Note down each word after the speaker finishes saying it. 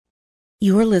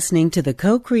You're listening to the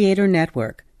Co-Creator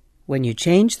Network. When you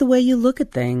change the way you look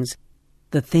at things,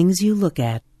 the things you look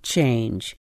at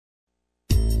change.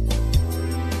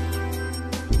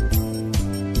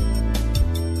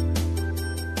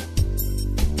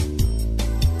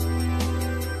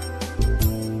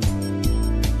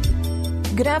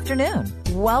 Good afternoon.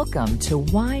 Welcome to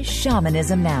Why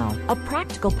Shamanism Now, a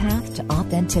practical path to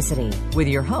authenticity with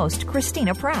your host,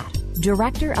 Christina Pratt,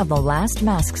 Director of the Last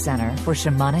Mask Center for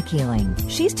Shamanic Healing.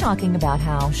 She's talking about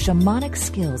how shamanic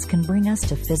skills can bring us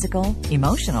to physical,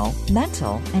 emotional,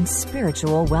 mental, and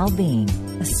spiritual well-being,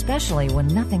 especially when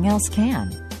nothing else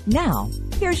can. Now,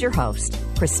 here's your host,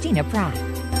 Christina Pratt.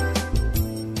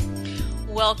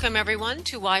 Welcome, everyone,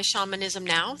 to Why Shamanism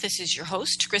Now. This is your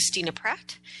host, Christina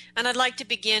Pratt, and I'd like to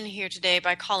begin here today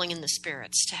by calling in the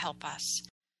spirits to help us.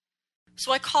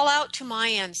 So I call out to my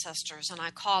ancestors, and I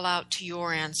call out to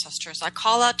your ancestors. I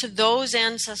call out to those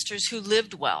ancestors who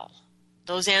lived well,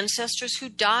 those ancestors who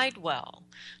died well,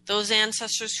 those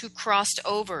ancestors who crossed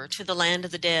over to the land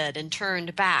of the dead and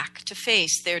turned back to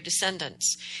face their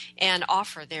descendants and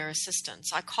offer their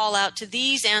assistance. I call out to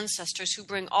these ancestors who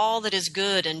bring all that is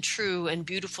good and true and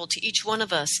beautiful to each one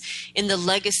of us in the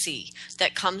legacy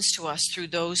that comes to us through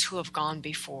those who have gone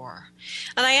before.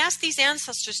 And I ask these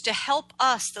ancestors to help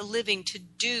us, the living,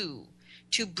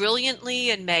 to brilliantly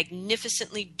and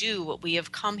magnificently do what we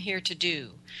have come here to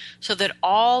do, so that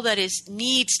all that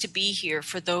needs to be here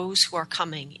for those who are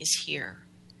coming is here.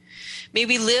 May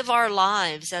we live our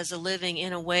lives as a living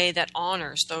in a way that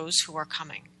honors those who are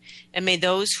coming. And may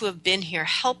those who have been here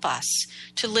help us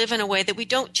to live in a way that we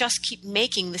don't just keep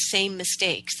making the same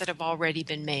mistakes that have already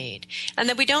been made, and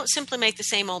that we don't simply make the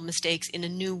same old mistakes in a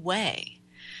new way.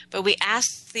 But we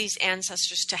ask these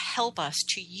ancestors to help us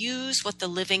to use what the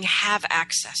living have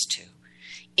access to,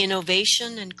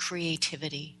 innovation and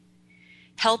creativity.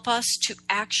 Help us to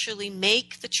actually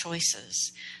make the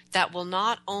choices that will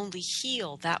not only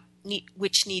heal that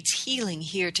which needs healing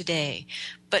here today,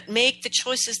 but make the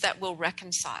choices that will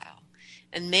reconcile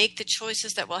and make the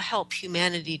choices that will help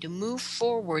humanity to move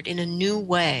forward in a new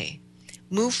way.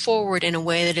 Move forward in a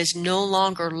way that is no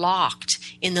longer locked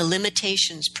in the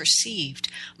limitations perceived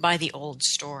by the old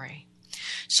story.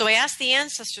 So I ask the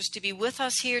ancestors to be with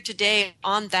us here today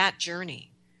on that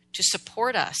journey, to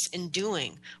support us in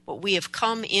doing what we have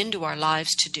come into our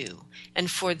lives to do.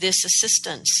 And for this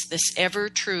assistance, this ever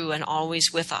true and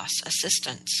always with us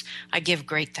assistance, I give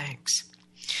great thanks.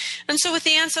 And so with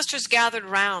the ancestors gathered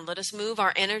around, let us move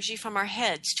our energy from our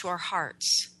heads to our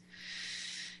hearts,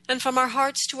 and from our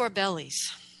hearts to our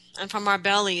bellies, and from our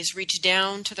bellies reach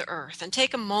down to the earth. And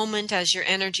take a moment as your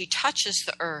energy touches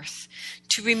the earth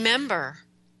to remember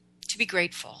to be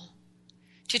grateful,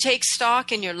 to take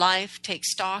stock in your life, take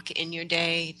stock in your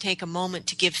day, take a moment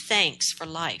to give thanks for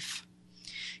life.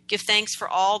 Give thanks for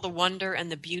all the wonder and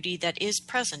the beauty that is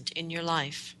present in your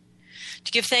life.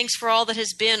 To give thanks for all that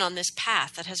has been on this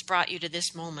path that has brought you to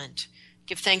this moment.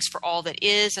 Give thanks for all that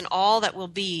is and all that will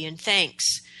be, and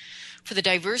thanks for the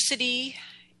diversity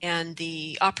and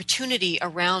the opportunity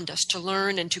around us to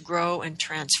learn and to grow and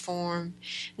transform,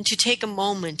 and to take a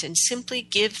moment and simply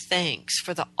give thanks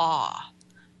for the awe,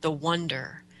 the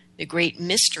wonder, the great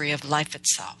mystery of life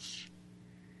itself.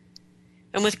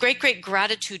 And with great, great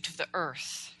gratitude to the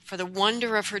earth for the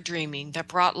wonder of her dreaming that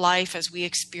brought life as we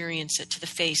experience it to the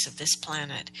face of this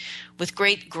planet, with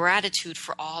great gratitude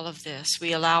for all of this,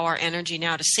 we allow our energy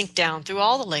now to sink down through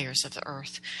all the layers of the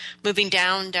earth, moving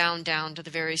down, down, down to the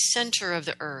very center of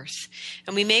the earth.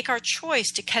 And we make our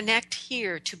choice to connect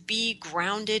here, to be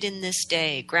grounded in this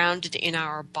day, grounded in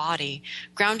our body,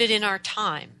 grounded in our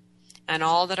time, and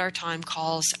all that our time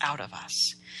calls out of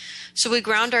us. So we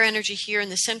ground our energy here in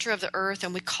the center of the earth,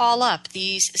 and we call up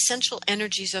these essential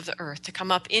energies of the earth to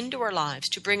come up into our lives,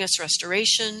 to bring us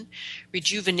restoration,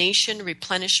 rejuvenation,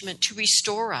 replenishment, to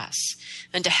restore us,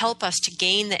 and to help us to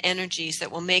gain the energies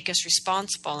that will make us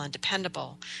responsible and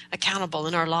dependable, accountable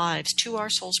in our lives to our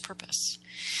soul's purpose.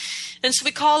 And so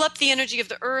we call up the energy of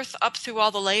the earth up through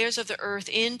all the layers of the earth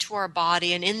into our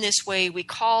body, and in this way we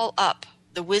call up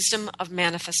the wisdom of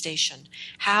manifestation,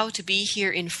 how to be here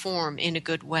in form in a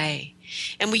good way.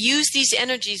 And we use these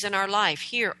energies in our life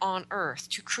here on earth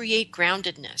to create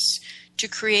groundedness, to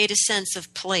create a sense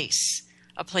of place,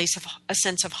 a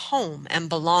sense of home and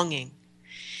belonging.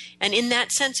 And in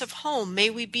that sense of home, may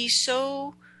we be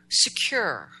so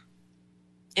secure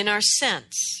in our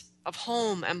sense of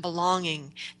home and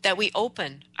belonging that we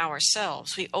open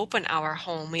ourselves, we open our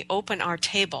home, we open our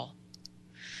table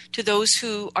to those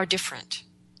who are different,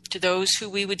 to those who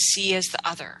we would see as the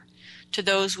other, to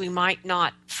those we might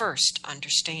not first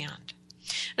understand.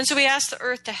 And so we ask the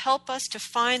earth to help us to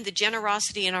find the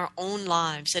generosity in our own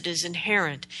lives that is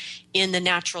inherent in the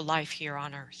natural life here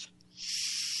on earth.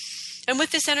 And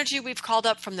with this energy we've called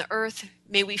up from the earth,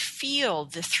 may we feel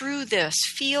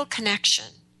connection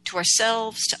to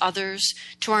ourselves, to others,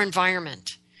 to our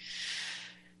environment,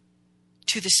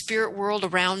 to the spirit world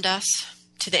around us,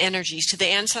 to the energies, to the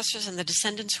ancestors and the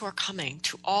descendants who are coming,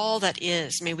 to all that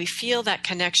is. May we feel that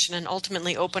connection and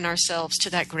ultimately open ourselves to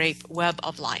that great web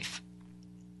of life,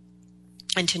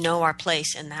 and to know our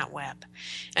place in that web.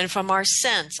 And from our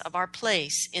sense of our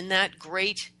place in that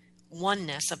great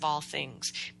oneness of all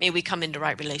things, may we come into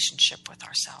right relationship with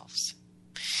ourselves.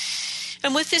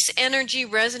 And with this energy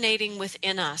resonating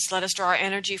within us, let us draw our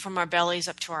energy from our bellies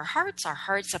up to our hearts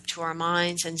up to our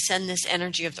minds, and send this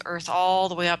energy of the earth all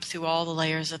the way up through all the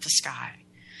layers of the sky.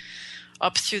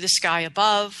 Up through the sky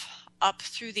above, up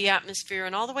through the atmosphere,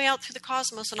 and all the way out through the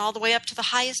cosmos, and all the way up to the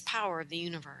highest power of the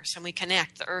universe. And we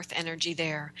connect the earth energy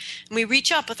there. And we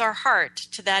reach up with our heart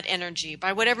to that energy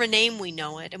by whatever name we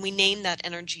know it, and we name that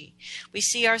energy. We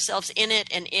see ourselves in it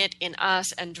and it in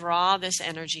us, and draw this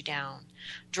energy down,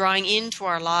 drawing into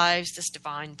our lives this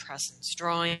divine presence,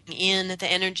 drawing in the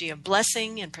energy of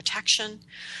blessing and protection,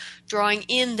 drawing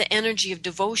in the energy of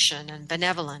devotion and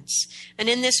benevolence. And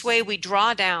in this way, we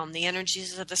draw down the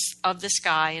energies of the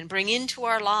sky and bring into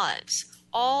our lives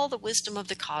all the wisdom of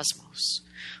the cosmos.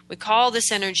 We call this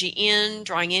energy in,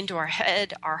 drawing into our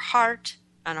head, our heart,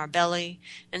 and our belly,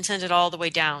 and send it all the way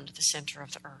down to the center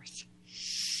of the earth.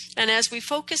 And as we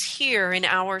focus here in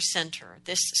our center,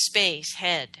 this space,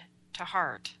 head to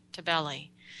heart to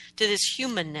belly, to this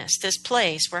humanness, this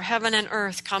place where heaven and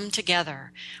earth come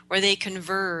together, where they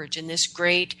converge in this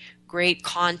great, great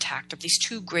contact of these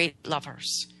two great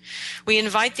lovers. We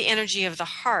invite the energy of the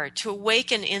heart to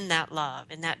awaken in that love,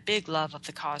 in that big love of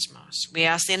the cosmos. We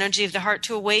ask the energy of the heart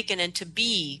to awaken and to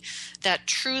be that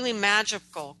truly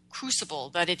magical crucible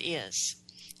that it is.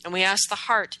 And we ask the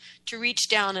heart to reach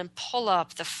down and pull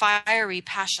up the fiery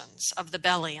passions of the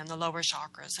belly and the lower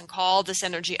chakras, and call this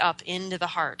energy up into the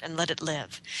heart and let it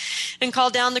live. And call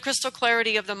down the crystal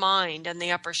clarity of the mind and the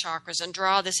upper chakras, and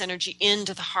draw this energy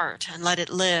into the heart and let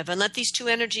it live. And let these two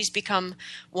energies become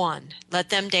one. Let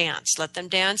them dance. Let them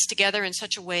dance together in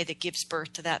such a way that gives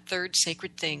birth to that third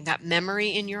sacred thing, that memory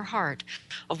in your heart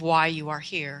of why you are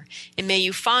here. And may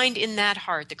you find in that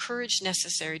heart the courage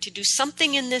necessary to do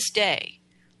something in this day,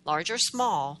 large or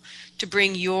small, to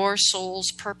bring your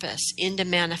soul's purpose into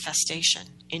manifestation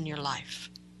in your life.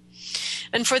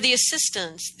 And for the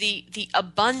assistance, the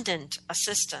abundant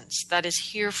assistance that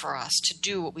is here for us to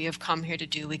do what we have come here to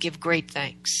do, we give great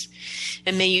thanks.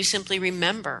 And may you simply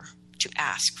remember to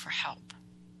ask for help.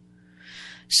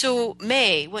 So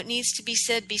may what needs to be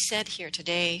said here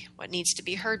today, what needs to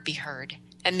be heard,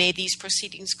 and may these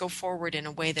proceedings go forward in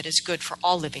a way that is good for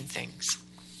all living things.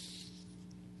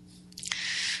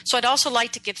 So I'd also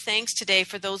like to give thanks today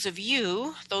for those of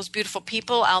you, those beautiful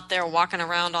people out there walking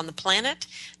around on the planet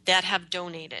that have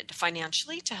donated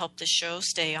financially to help this show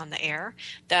stay on the air.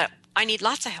 That I need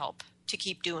lots of help to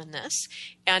keep doing this,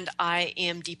 and I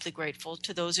am deeply grateful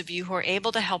to those of you who are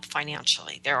able to help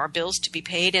financially. There are bills to be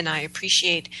paid, and I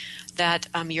appreciate that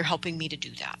you're helping me to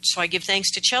do that. So I give thanks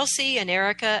to Chelsea and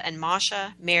Erica and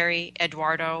Masha, Mary,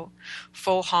 Eduardo,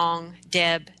 Fo Hong,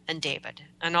 Deb, and David,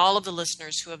 and all of the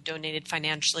listeners who have donated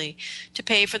financially to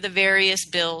pay for the various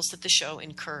bills that the show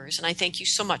incurs. And I thank you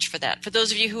so much for that. For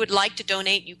those of you who would like to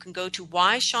donate, you can go to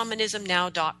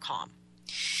whyshamanismnow.com.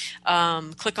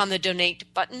 Click on the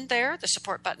donate button there, the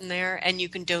support button there, and you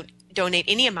can donate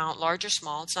any amount, large or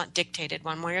small. It's not dictated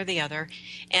one way or the other.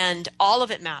 And all of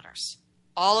it matters.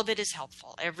 All of it is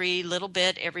helpful. Every little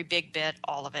bit, every big bit,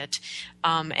 all of it.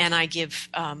 And I give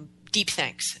deep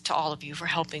thanks to all of you for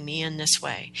helping me in this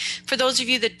way. For those of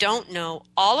you that don't know,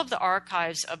 all of the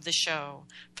archives of the show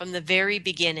from the very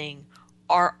beginning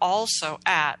are also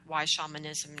at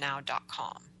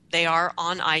whyshamanismnow.com. They are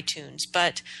on iTunes,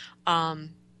 but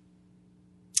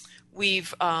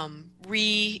we've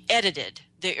re-edited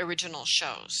the original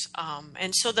shows.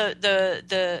 And so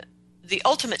the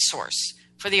ultimate source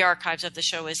for the archives of the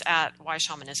show is at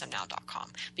whyshamanismnow.com.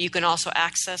 But you can also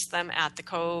access them at the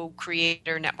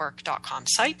co-creatornetwork.com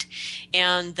site,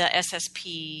 and the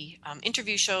SSP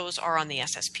interview shows are on the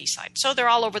SSP site. So they're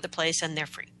all over the place, and they're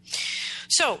free.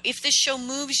 So if this show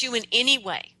moves you in any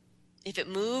way, if it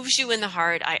moves you in the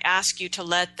heart, I ask you to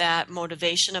let that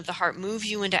motivation of the heart move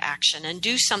you into action and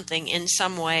do something in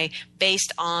some way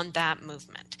based on that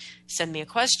movement. Send me a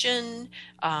question.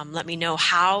 Let me know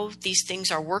how these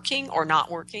things are working or not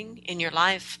working in your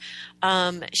life.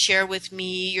 Share with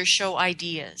me your show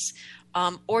ideas.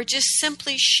 or just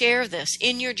simply share this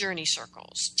in your journey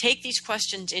circles. Take these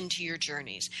questions into your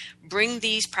journeys. Bring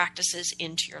these practices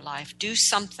into your life. Do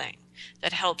something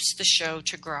that helps the show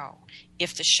to grow.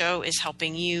 If the show is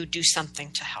helping you, do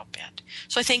something to help it.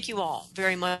 So I thank you all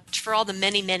very much for all the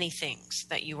many, many things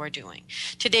that you are doing.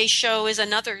 Today's show is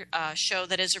another show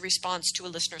that is a response to a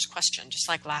listener's question, just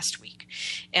like last week.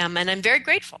 And I'm very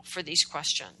grateful for these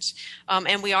questions.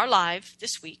 And we are live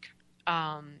this week.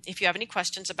 If you have any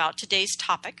questions about today's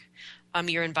topic,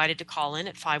 you're invited to call in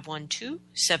at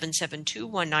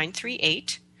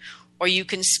 512-772-1938. Or you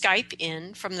can Skype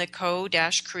in from the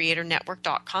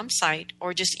co-creatornetwork.com site,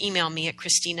 or just email me at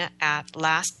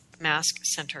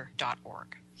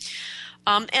Christina@lastmaskcenter.org.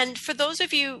 And for those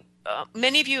of you,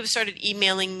 many of you have started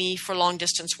emailing me for long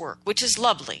distance work, which is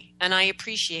lovely, and I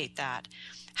appreciate that.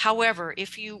 However,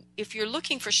 if you're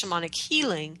looking for shamanic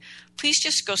healing, please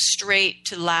just go straight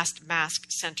to Last Mask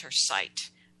Center site.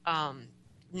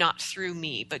 Not through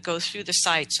me, but go through the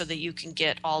site so that you can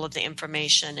get all of the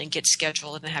information and get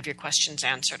scheduled and have your questions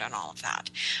answered and all of that.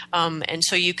 And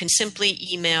so you can simply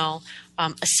email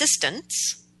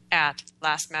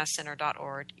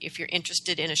assistance@lastmaskcenter.org if you're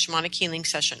interested in a shamanic healing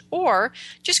session, or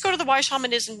just go to the Why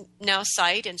Shamanism Now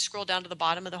site and scroll down to the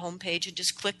bottom of the homepage and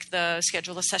just click the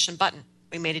Schedule a Session button.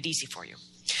 We made it easy for you.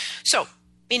 So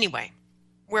anyway,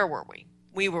 where were we?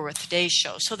 We were with today's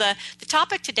show. So the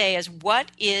topic today is,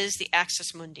 what is the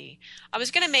Axis Mundi? I was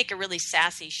going to make a really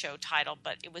sassy show title,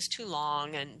 but it was too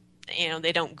long, and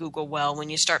they don't Google well when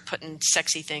you start putting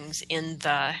sexy things in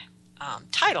the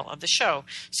title of the show,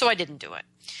 so I didn't do it.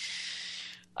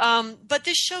 But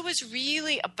this show is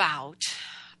really about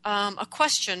a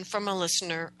question from a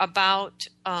listener about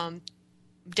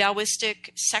Taoistic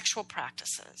sexual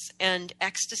practices and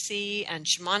ecstasy and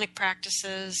shamanic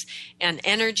practices and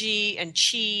energy and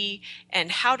chi,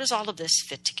 and how does all of this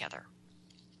fit together?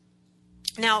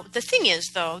 Now, the thing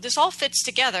is, though, this all fits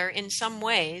together in some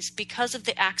ways because of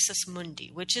the Axis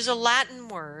Mundi, which is a Latin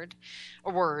word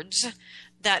or words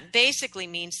that basically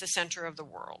means the center of the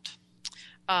world.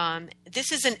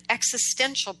 This is an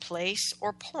existential place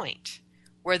or point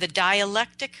where the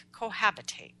dialectic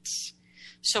cohabitates.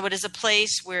 So it is a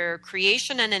place where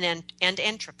creation and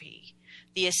entropy,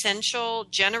 the essential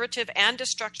generative and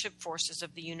destructive forces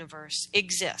of the universe,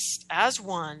 exist as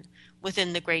one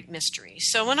within the great mystery.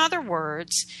 So in other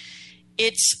words,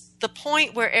 it's the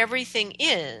point where everything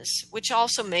is, which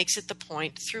also makes it the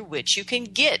point through which you can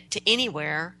get to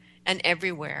anywhere and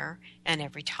everywhere and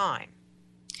every time.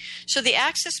 So the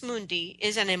Axis Mundi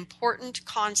is an important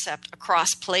concept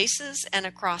across places and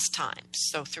across times.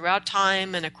 So throughout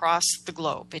time and across the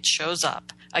globe, it shows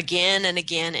up again and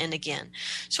again and again.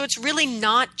 So it's really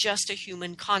not just a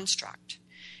human construct.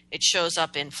 It shows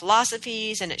up in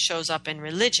philosophies and it shows up in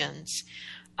religions.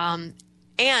 And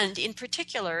in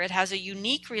particular, it has a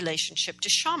unique relationship to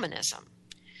shamanism.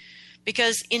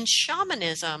 Because in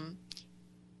shamanism,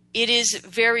 it is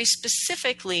very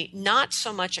specifically not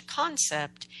so much a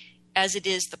concept as it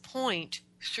is the point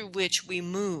through which we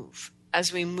move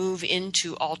as we move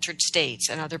into altered states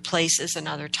and other places and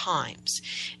other times.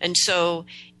 And so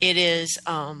it is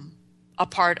a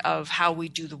part of how we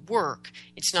do the work.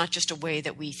 It's not just a way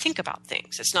that we think about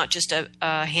things. It's not just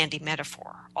a handy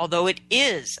metaphor. Although it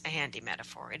is a handy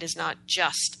metaphor, it is not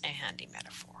just a handy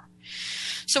metaphor.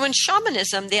 So in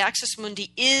shamanism, the Axis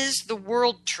Mundi is the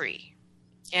world tree.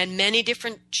 And many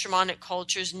different shamanic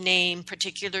cultures name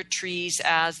particular trees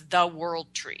as the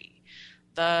world tree,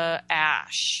 the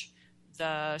ash,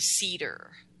 the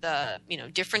cedar, the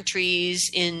different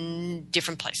trees in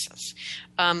different places.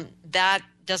 That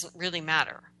doesn't really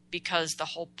matter, because the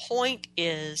whole point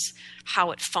is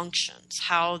how it functions,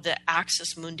 how the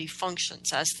Axis Mundi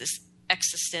functions as this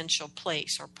existential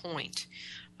place or point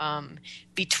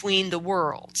between the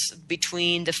worlds,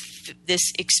 between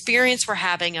this experience we're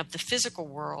having of the physical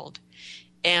world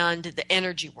and the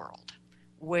energy world,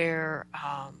 where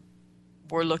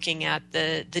we're looking at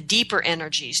the deeper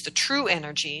energies, the true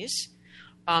energies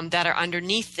that are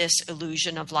underneath this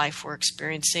illusion of life we're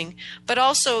experiencing. But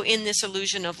also in this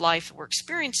illusion of life we're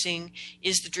experiencing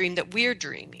is the dream that we're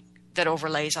dreaming that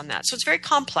overlays on that. So it's very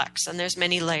complex, and there's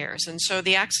many layers. And so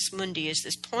the Axis Mundi is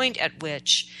this point at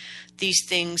which these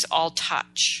things all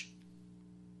touch.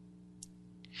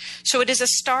 So it is a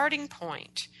starting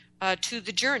point to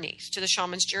the journeys, to the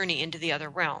shaman's journey into the other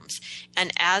realms.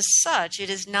 And as such, it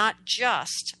is not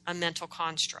just a mental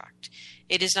construct.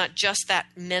 It is not just that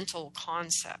mental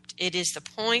concept. It is the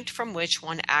point from which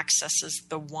one accesses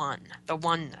the one, the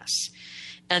oneness.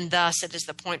 And thus, it is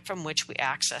the point from which we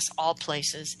access all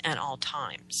places and all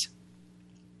times.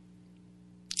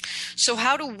 So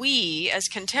how do we, as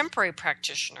contemporary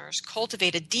practitioners,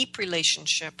 cultivate a deep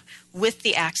relationship with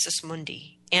the Axis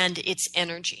Mundi and its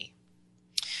energy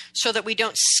so that we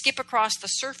don't skip across the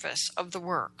surface of the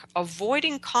work,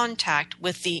 avoiding contact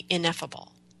with the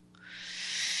ineffable?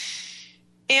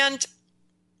 And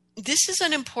this is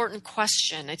an important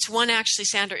question. It's one actually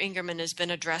Sandra Ingerman has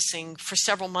been addressing for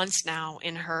several months now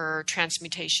in her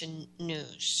Transmutation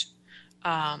News.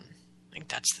 I think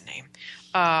that's the name.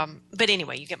 But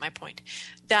anyway, you get my point.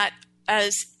 That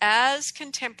as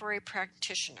contemporary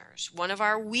practitioners, one of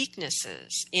our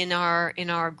weaknesses in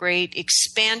our great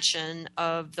expansion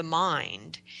of the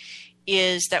mind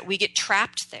is that we get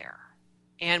trapped there.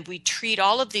 And we treat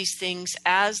all of these things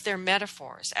as their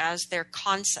metaphors, as their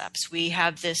concepts. We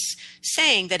have this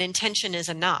saying that intention is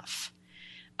enough.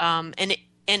 And it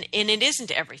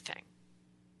isn't everything.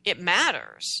 It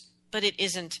matters, but it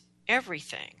isn't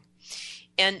everything.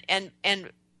 And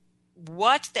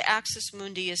what the Axis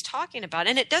Mundi is talking about,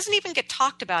 and it doesn't even get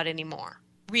talked about anymore,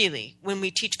 really, when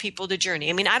we teach people the journey.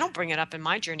 I mean, I don't bring it up in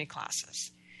my journey classes.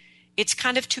 It's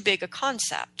kind of too big a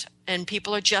concept, and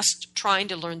people are just trying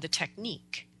to learn the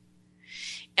technique.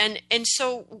 And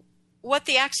so what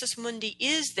the Axis Mundi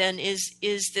is then is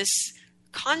this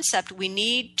concept we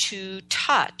need to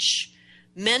touch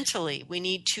mentally, we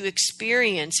need to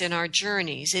experience in our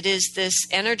journeys. It is this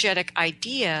energetic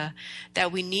idea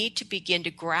that we need to begin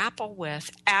to grapple with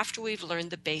after we've learned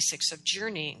the basics of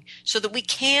journeying so that we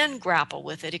can grapple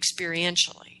with it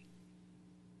experientially.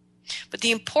 But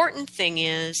the important thing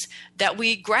is that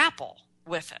we grapple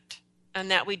with it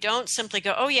and that we don't simply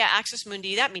go, oh yeah, Axis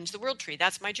Mundi, that means the world tree.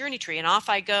 That's my journey tree. And off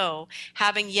I go,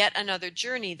 having yet another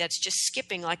journey that's just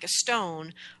skipping like a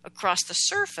stone across the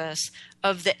surface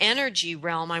of the energy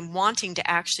realm I'm wanting to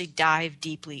actually dive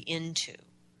deeply into.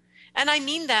 And I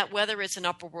mean that whether it's an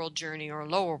upper world journey or a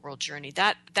lower world journey,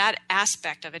 that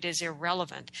aspect of it is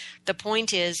irrelevant. The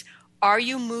point is, are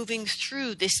you moving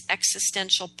through this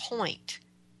existential point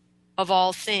of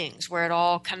all things, where it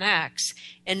all connects,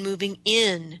 and moving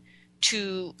in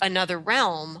to another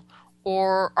realm,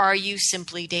 or are you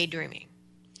simply daydreaming?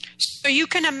 So you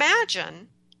can imagine,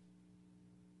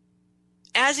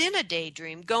 as in a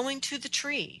daydream, going to the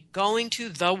tree, going to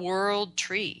the world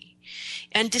tree,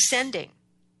 and descending,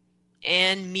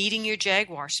 and meeting your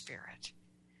jaguar spirit,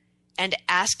 and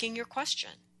asking your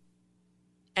question,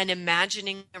 and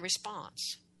imagining a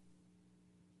response.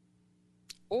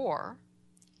 Or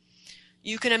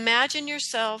you can imagine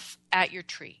yourself at your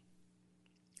tree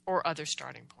or other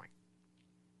starting point,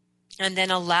 and then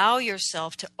allow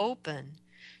yourself to open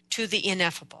to the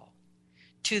ineffable,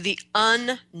 to the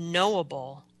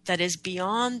unknowable that is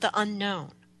beyond the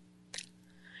unknown,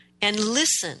 and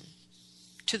listen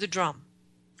to the drum.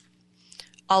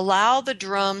 Allow the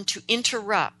drum to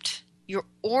interrupt your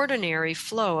ordinary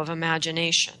flow of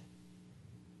imagination.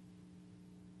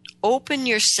 Open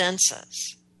your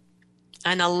senses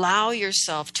and allow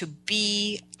yourself to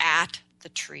be at the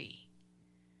tree.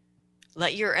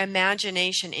 Let your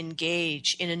imagination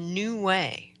engage in a new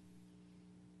way.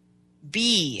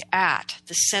 Be at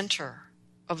the center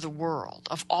of the world,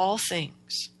 of all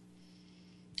things,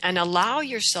 and allow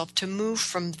yourself to move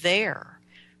from there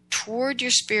toward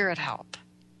your spirit help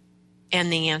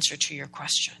and the answer to your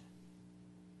question.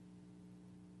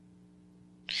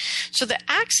 So the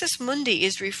Axis Mundi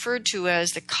is referred to as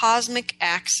the cosmic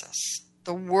axis,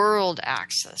 the world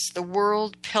axis, the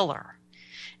world pillar.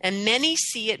 And many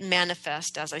see it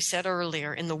manifest, as I said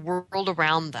earlier, in the world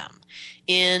around them,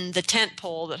 in the tent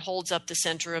pole that holds up the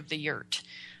center of the yurt,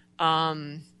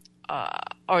 or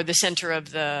the center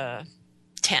of the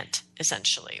tent,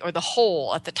 essentially, or the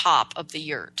hole at the top of the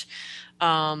yurt,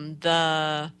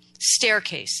 the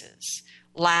staircases,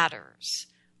 ladders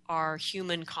are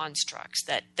human constructs,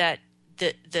 that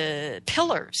the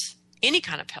pillars, any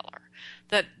kind of pillar,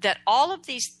 that all of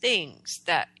these things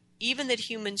that even that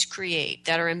humans create,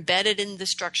 that are embedded in the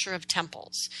structure of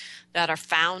temples, that are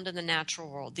found in the natural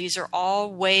world, these are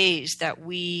all ways that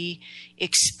we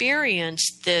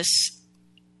experience this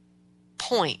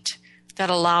point that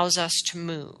allows us to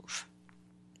move.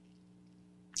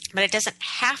 But it doesn't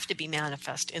have to be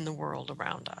manifest in the world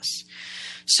around us.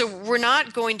 So we're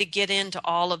not going to get into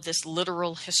all of this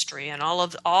literal history and all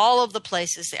of the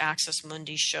places the Axis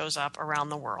Mundi shows up around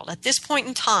the world. At this point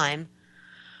in time,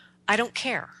 I don't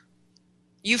care.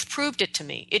 You've proved it to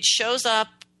me. It shows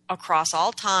up across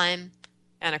all time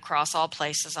and across all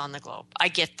places on the globe. I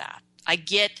get that. I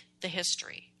get the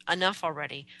history. Enough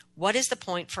already. What is the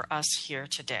point for us here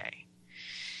today?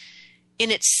 In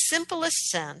its simplest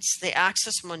sense, the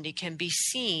Axis Mundi can be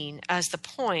seen as the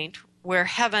point where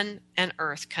heaven and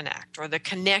earth connect, or the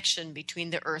connection between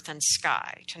the earth and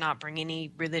sky, to not bring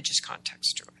any religious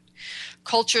context to it.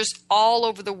 Cultures all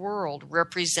over the world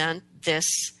represent this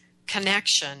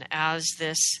connection as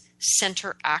this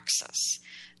center axis.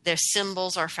 Their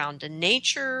symbols are found in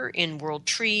nature, in world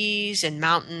trees, in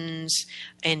mountains,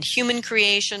 in human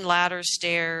creation, ladders,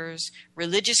 stairs,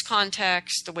 religious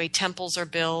context, the way temples are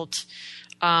built,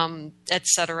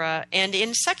 etc., and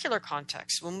in secular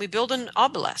context, when we build an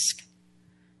obelisk.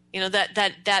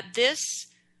 That this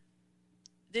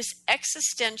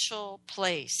existential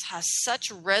place has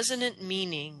such resonant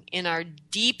meaning in our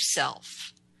deep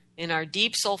self, in our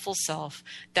deep soulful self,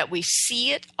 that we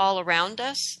see it all around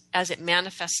us as it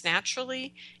manifests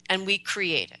naturally, and we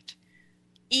create it,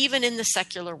 even in the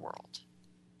secular world.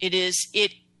 It is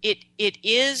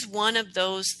one of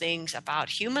those things about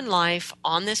human life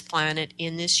on this planet,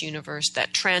 in this universe,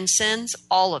 that transcends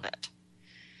all of it,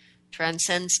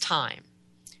 transcends time,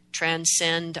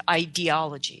 transcend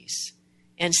ideologies,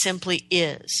 and simply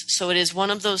is. So it is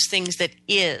one of those things that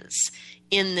is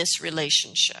in this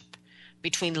relationship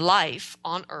between life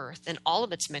on earth in all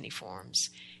of its many forms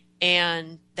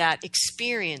and that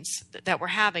experience that we're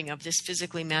having of this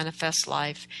physically manifest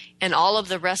life and all of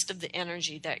the rest of the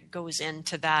energy that goes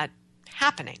into that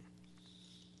happening.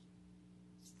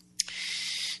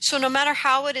 So no matter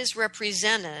how it is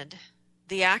represented,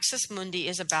 the Axis Mundi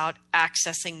is about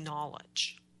accessing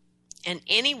knowledge. And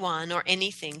anyone or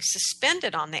anything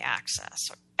suspended on the axis,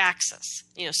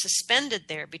 suspended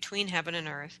there between heaven and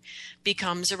earth,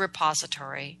 becomes a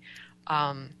repository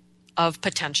of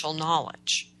potential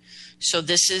knowledge. So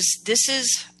this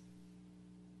is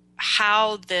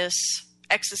how this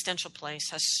existential place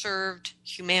has served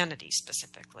humanity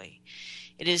specifically.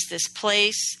 It is this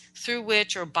place through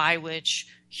which or by which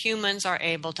humans are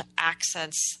able to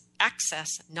access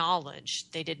knowledge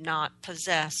they did not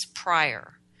possess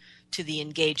prior to the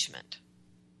engagement.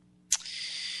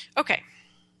 Okay,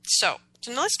 so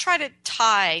now let's try to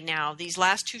tie now these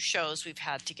last two shows we've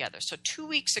had together. So 2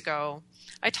 weeks ago,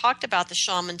 I talked about the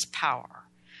shaman's power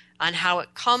and how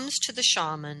it comes to the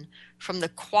shaman from the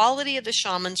quality of the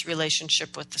shaman's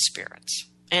relationship with the spirits.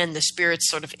 And the spirits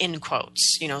sort of in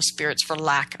quotes, spirits for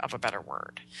lack of a better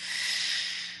word.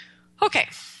 Okay,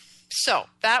 so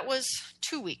that was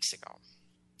 2 weeks ago.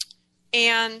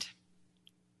 And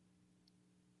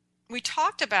we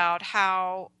talked about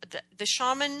how the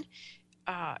shaman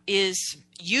is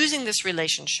using this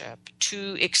relationship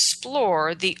to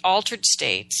explore the altered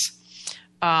states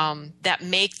that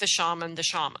make the shaman the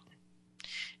shaman.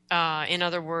 In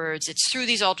other words, it's through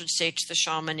these altered states the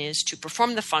shaman is to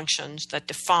perform the functions that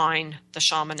define the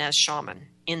shaman as shaman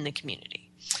in the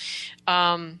community.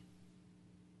 And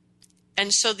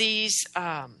so these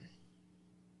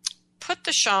put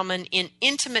the shaman in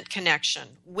intimate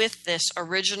connection with this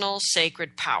original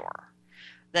sacred power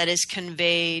that is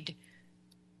conveyed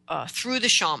through the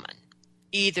shaman,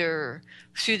 either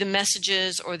through the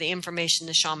messages or the information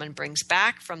the shaman brings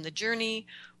back from the journey,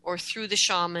 or through the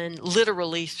shaman,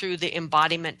 literally through the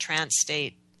embodiment trance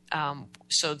state.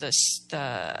 So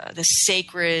the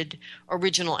sacred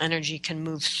original energy can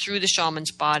move through the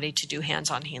shaman's body to do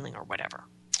hands-on healing or whatever.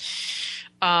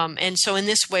 And so in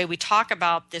this way, we talk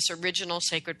about this original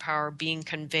sacred power being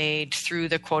conveyed through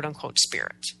the quote-unquote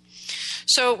spirit.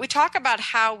 So we talk about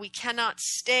how we cannot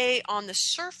stay on the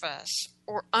surface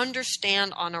or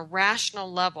understand on a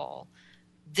rational level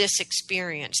this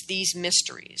experience, these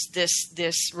mysteries,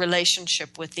 this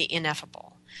relationship with the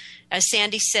ineffable. As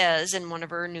Sandy says in one of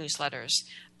her newsletters,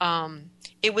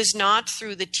 it was not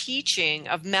through the teaching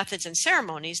of methods and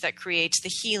ceremonies that creates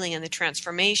the healing and the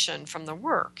transformation from the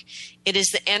work. It is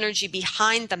the energy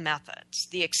behind the methods,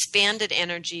 the expanded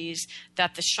energies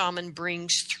that the shaman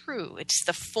brings through. It's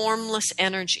the formless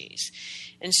energies.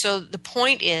 And so the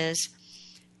point is,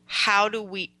 how do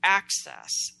we access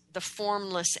the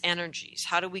formless energies?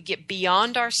 How do we get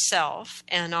beyond ourself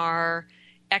and our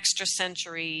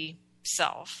extrasensory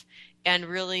self and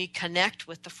really connect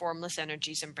with the formless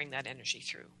energies and bring that energy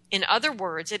through? In other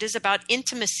words, it is about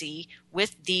intimacy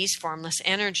with these formless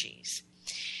energies.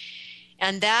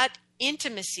 And that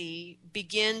intimacy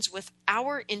begins with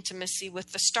our intimacy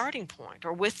with the starting point,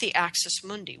 or with the Axis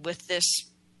Mundi, with this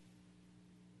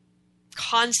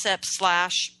concept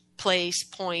 / place,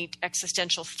 point,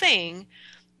 existential thing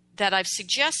that I've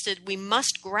suggested we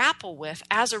must grapple with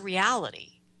as a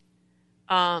reality.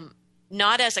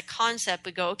 Not as a concept.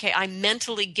 We go, okay, I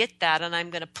mentally get that and I'm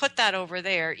going to put that over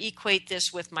there, equate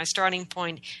this with my starting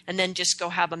point, and then just go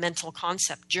have a mental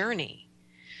concept journey.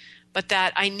 But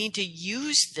that I need to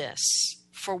use this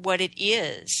for what it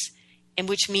is, and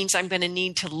which means I'm going to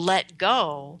need to let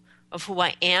go of who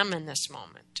I am in this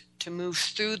moment, to move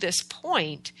through this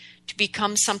point, to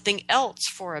become something else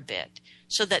for a bit,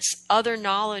 so that other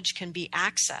knowledge can be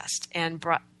accessed and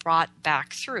brought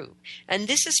back through. And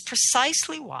this is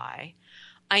precisely why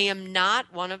I am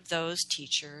not one of those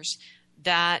teachers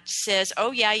that says,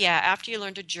 oh, yeah, after you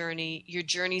learned a journey, your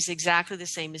journey is exactly the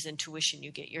same as intuition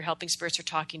you get. Your helping spirits are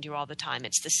talking to you all the time.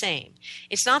 It's the same.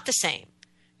 It's not the same.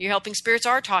 Your helping spirits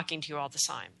are talking to you all the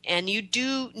time. And you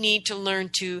do need to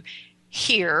learn to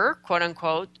hear, quote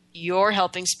unquote, your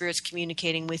helping spirits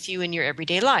communicating with you in your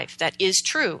everyday life. That is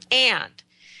true. And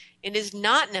it is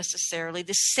not necessarily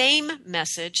the same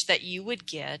message that you would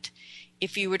get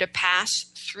if you were to pass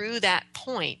through that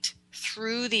point,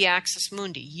 through the axis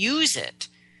mundi. Use it.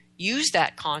 Use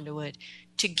that conduit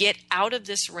to get out of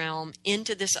this realm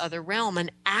into this other realm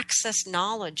and access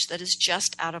knowledge that is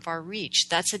just out of our reach.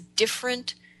 That's a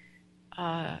different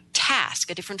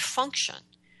task, a different function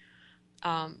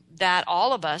that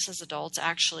all of us as adults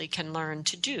actually can learn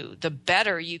to do. The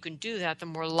better you can do that, the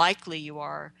more likely you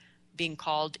are being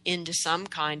called into some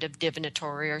kind of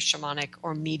divinatory or shamanic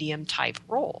or medium type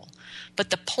role. But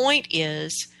the point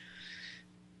is,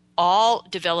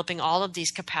 developing all of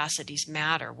these capacities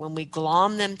matter. When we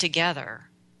glom them together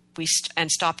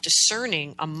and stop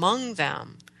discerning among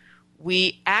them,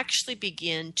 we actually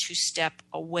begin to step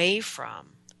away from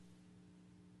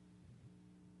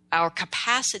our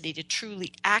capacity to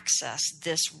truly access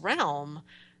this realm,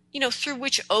 through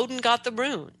which Odin got the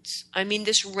runes. I mean,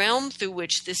 this realm through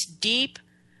which this deep,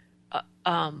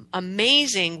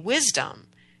 amazing wisdom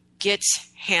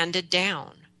gets handed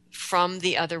down from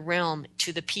the other realm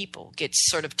to the people, gets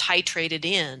sort of titrated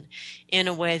in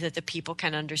a way that the people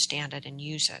can understand it and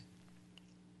use it.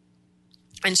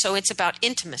 And so it's about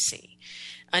intimacy.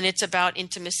 And it's about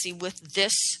intimacy with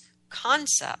this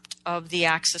concept of the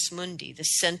axis mundi, the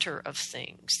center of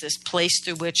things, this place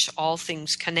through which all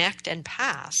things connect and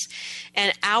pass,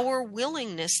 and our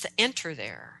willingness to enter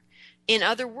there. In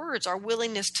other words, our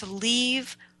willingness to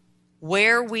leave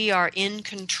where we are in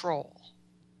control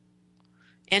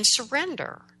and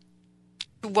surrender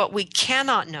to what we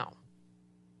cannot know,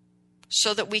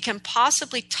 so that we can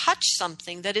possibly touch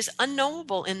something that is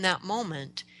unknowable in that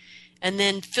moment and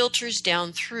then filters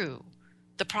down through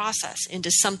the process into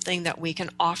something that we can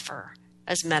offer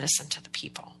as medicine to the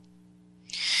people.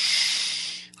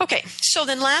 Okay, so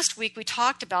then last week we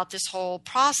talked about this whole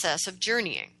process of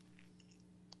journeying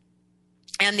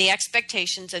and the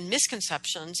expectations and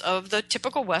misconceptions of the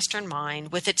typical Western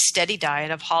mind with its steady diet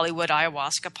of Hollywood,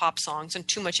 ayahuasca, pop songs, and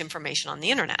too much information on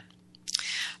the internet.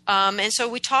 And so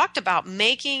we talked about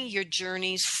making your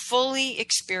journeys fully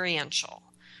experiential,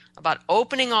 about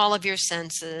opening all of your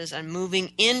senses and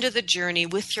moving into the journey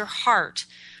with your heart,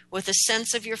 with a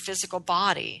sense of your physical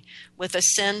body, with a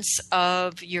sense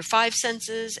of your five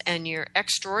senses and your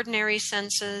extraordinary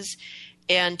senses,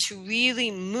 and to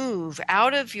really move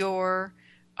out of your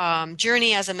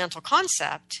journey as a mental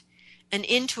concept and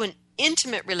into an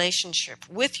intimate relationship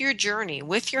with your journey,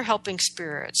 with your helping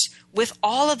spirits, with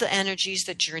all of the energies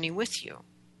that journey with you.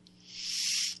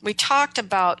 We talked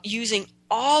about using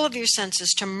all of your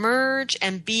senses to merge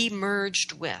and be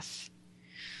merged with,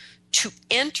 to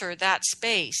enter that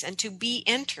space and to be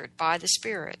entered by the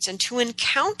spirits and to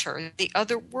encounter the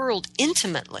other world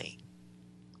intimately.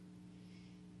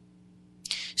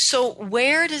 So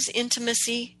where does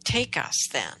intimacy take us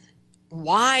then?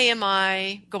 Why am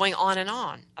I going on and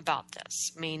on about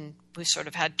this? I mean, we sort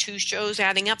of had two shows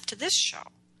adding up to this show.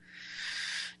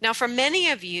 Now, for many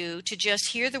of you, to just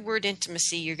hear the word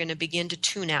intimacy, you're going to begin to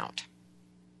tune out.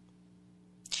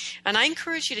 And I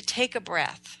encourage you to take a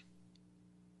breath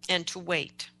and to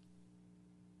wait.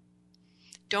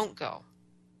 Don't go.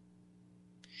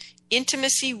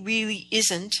 Intimacy really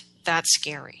isn't that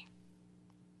scary.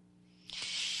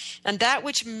 And that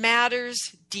which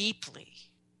matters deeply,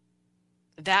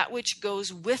 that which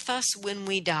goes with us when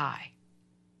we die,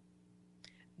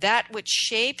 that which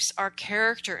shapes our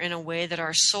character in a way that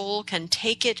our soul can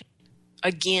take it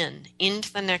again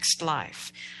into the next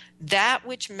life, that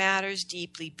which matters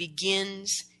deeply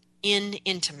begins in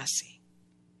intimacy.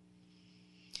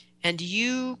 And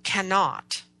you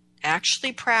cannot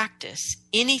actually practice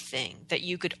anything that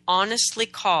you could honestly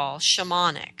call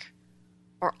shamanic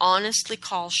or honestly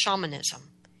call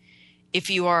shamanism if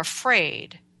you are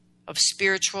afraid of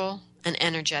spiritual and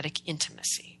energetic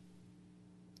intimacy.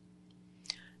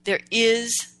 There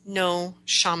is no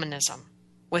shamanism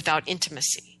without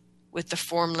intimacy with the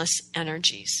formless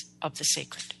energies of the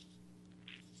sacred.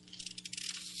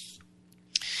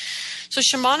 So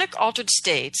shamanic altered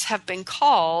states have been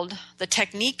called the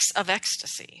techniques of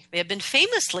ecstasy. They have been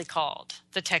famously called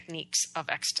the techniques of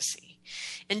ecstasy.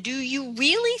 And do you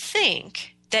really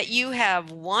think that you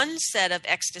have one set of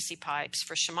ecstasy pipes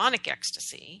for shamanic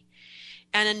ecstasy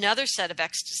and another set of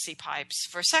ecstasy pipes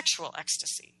for sexual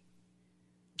ecstasy?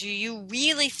 Do you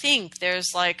really think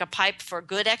there's like a pipe for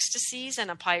good ecstasies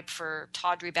and a pipe for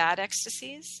tawdry bad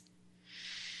ecstasies?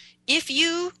 If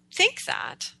you think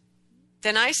that,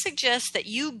 then I suggest that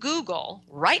you Google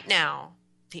right now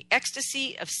The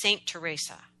Ecstasy of Saint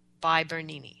Teresa by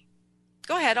Bernini.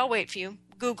 Go ahead, I'll wait for you.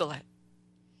 Google it.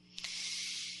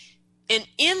 And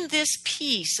in this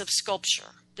piece of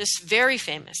sculpture, this very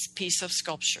famous piece of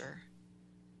sculpture,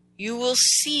 you will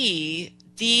see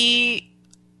the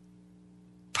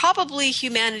probably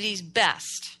humanity's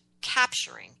best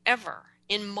capturing ever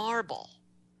in marble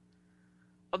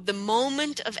of the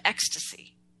moment of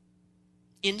ecstasy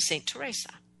in Saint Teresa.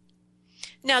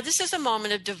 Now, this is a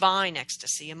moment of divine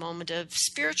ecstasy, a moment of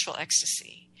spiritual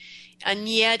ecstasy. And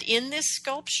yet in this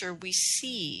sculpture, we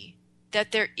see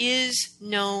that there is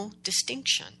no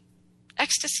distinction.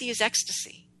 Ecstasy is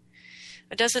ecstasy.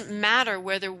 It doesn't matter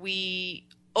whether we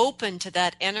open to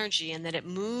that energy and that it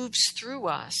moves through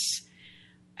us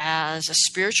as a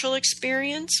spiritual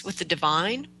experience with the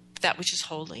divine, that which is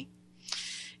holy.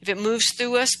 If it moves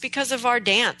through us because of our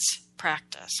dance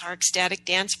practice, our ecstatic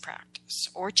dance practice,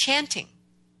 or chanting.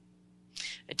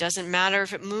 It doesn't matter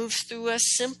if it moves through us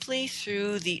simply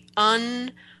through the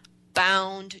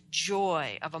unbound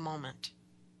joy of a moment,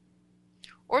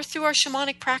 or through our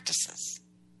shamanic practices.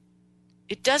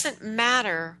 It doesn't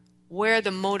matter where the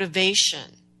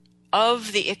motivation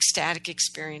of the ecstatic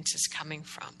experience is coming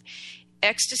from.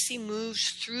 Ecstasy moves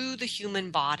through the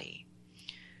human body,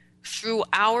 through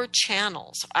our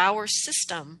channels, our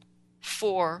system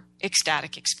for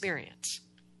ecstatic experience.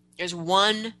 There's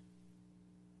one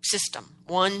system,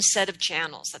 one set of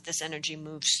channels that this energy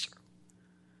moves through.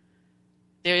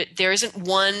 There isn't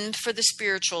one for the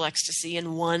spiritual ecstasy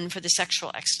and one for the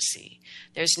sexual ecstasy.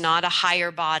 There's not a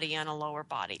higher body and a lower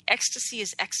body. Ecstasy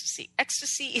is ecstasy.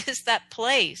 Ecstasy is that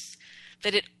place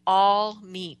that it all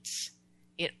meets.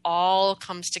 It all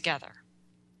comes together.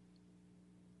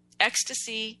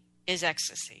 Ecstasy is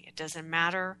ecstasy. It doesn't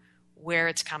matter where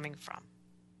it's coming from.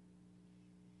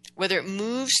 Whether it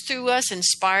moves through us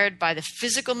inspired by the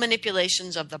physical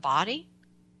manipulations of the body,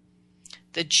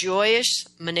 the joyous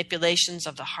manipulations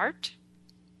of the heart,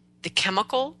 the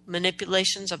chemical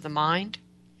manipulations of the mind,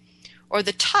 or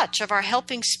the touch of our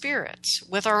helping spirits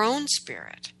with our own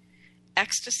spirit.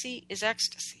 Ecstasy is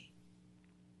ecstasy.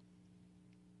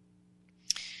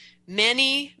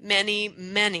 Many, many,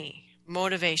 many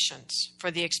motivations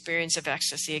for the experience of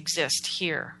ecstasy exist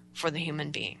here for the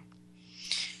human being.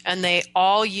 And they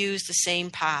all use the same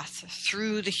path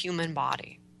through the human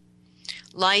body.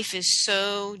 Life is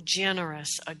so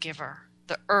generous a giver.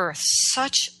 The earth,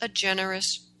 such a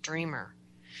generous dreamer.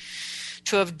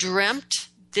 To have dreamt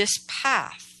this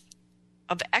path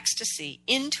of ecstasy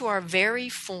into our very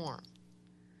form,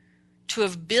 to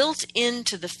have built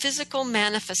into the physical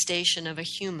manifestation of a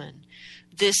human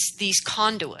these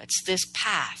conduits, this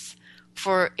path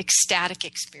for ecstatic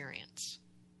experience.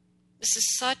 This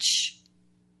is such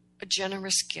a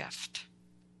generous gift.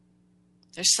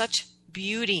 There's such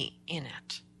beauty in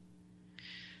it.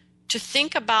 To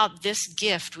think about this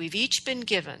gift we've each been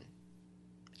given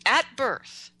at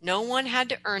birth. No one had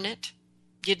to earn it.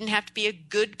 You didn't have to be a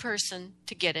good person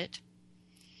to get it.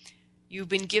 You've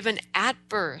been given at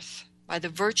birth, by the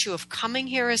virtue of coming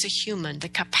here as a human, the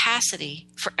capacity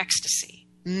for ecstasy.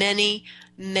 Many,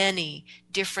 many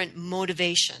different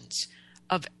motivations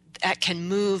that can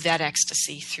move that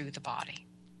ecstasy through the body.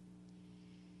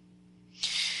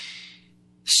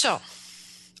 So,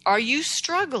 are you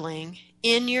struggling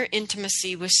in your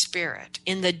intimacy with spirit,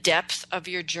 in the depth of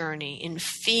your journey, in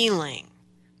feeling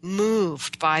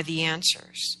moved by the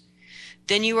answers?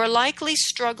 Then you are likely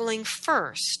struggling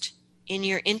first in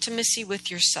your intimacy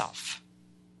with yourself.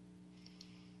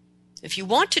 If you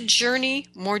want to journey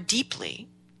more deeply,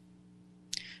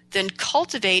 then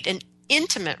cultivate an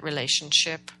intimate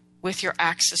relationship with your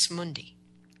axis mundi.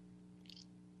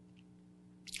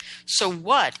 So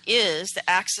what is the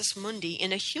axis mundi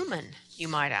in a human, you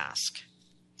might ask?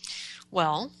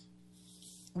 Well,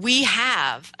 we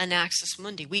have an axis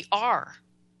mundi. We are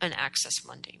an axis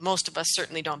mundi. Most of us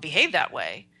certainly don't behave that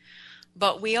way,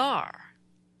 but we are.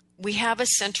 We have a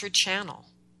centered channel.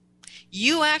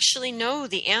 You actually know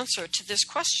the answer to this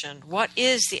question. What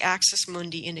is the axis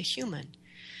mundi in a human?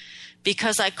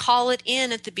 Because I call it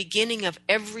in at the beginning of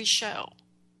every show.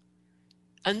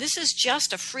 And this is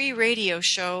just a free radio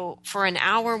show for an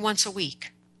hour once a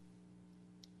week.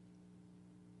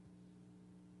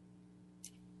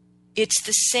 It's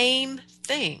the same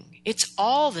thing. It's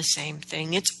all the same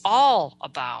thing. It's all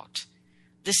about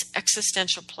this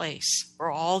existential place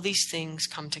where all these things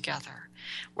come together,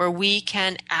 where we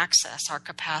can access our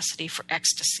capacity for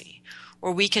ecstasy,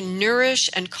 where we can nourish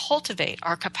and cultivate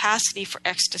our capacity for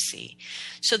ecstasy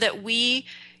so that we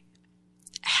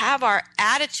have our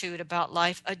attitude about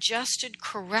life adjusted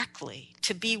correctly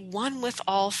to be one with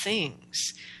all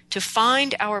things, to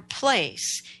find our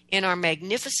place in our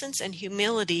magnificence and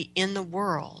humility in the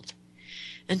world,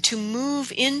 and to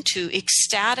move into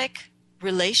ecstatic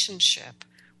relationship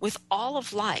with all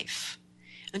of life,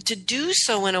 and to do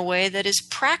so in a way that is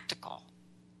practical,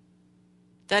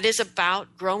 that is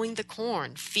about growing the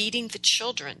corn, feeding the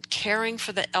children, caring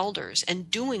for the elders, and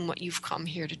doing what you've come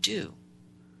here to do.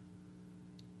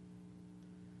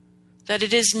 That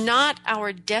it is not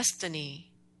our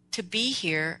destiny to be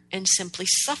here and simply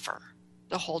suffer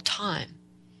the whole time.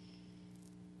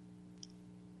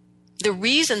 The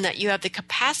reason that you have the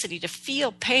capacity to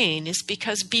feel pain is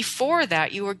because before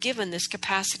that you were given this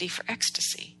capacity for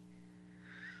ecstasy.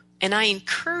 And I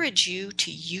encourage you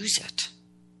to use it.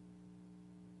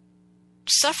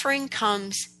 Suffering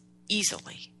comes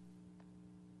easily.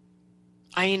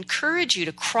 I encourage you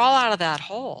to crawl out of that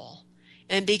hole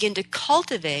and begin to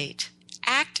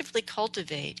actively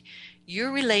cultivate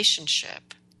your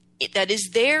relationship that is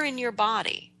there in your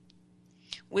body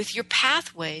with your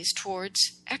pathways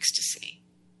towards ecstasy.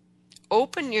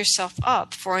 Open yourself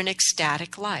up for an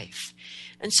ecstatic life.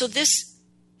 And so this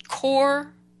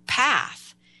core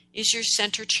path is your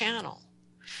center channel.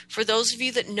 For those of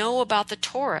you that know about the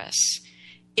torus,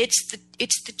 it's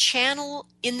the channel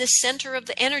in the center of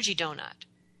the energy donut.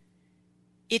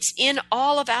 It's in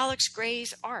all of Alex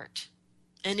Gray's art.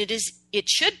 And it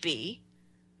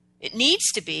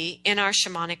needs to be in our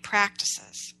shamanic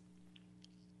practices.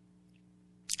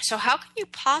 So how can you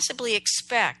possibly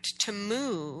expect to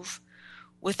move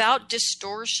without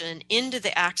distortion into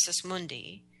the axis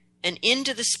mundi and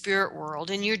into the spirit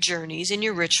world in your journeys, in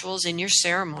your rituals, in your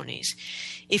ceremonies,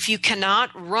 if you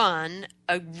cannot run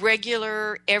a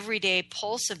regular, everyday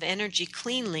pulse of energy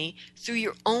cleanly through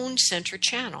your own center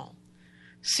channel,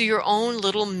 through your own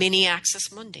little mini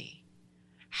axis mundi?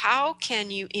 How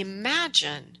can you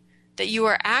imagine that you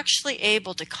are actually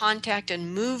able to contact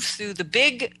and move through the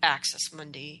big axis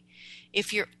mundi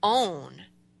if your own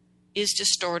is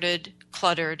distorted,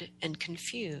 cluttered, and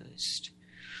confused?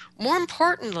 More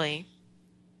importantly,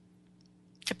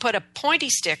 to put a pointy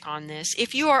stick on this,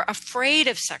 if you are afraid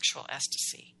of sexual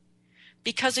ecstasy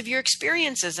because of your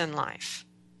experiences in life,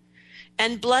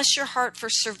 and bless your heart for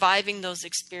surviving those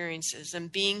experiences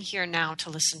and being here now to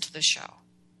listen to the show.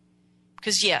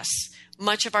 Because yes,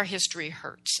 much of our history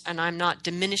hurts, and I'm not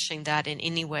diminishing that in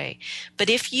any way.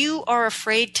 But if you are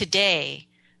afraid today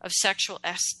of sexual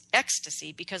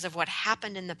ecstasy because of what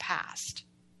happened in the past,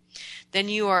 then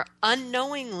you are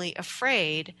unknowingly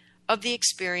afraid of the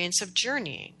experience of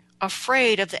journeying,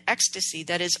 afraid of the ecstasy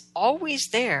that is always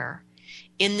there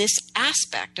in this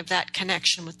aspect of that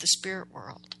connection with the spirit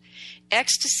world.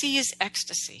 Ecstasy is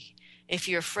ecstasy. If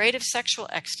you're afraid of sexual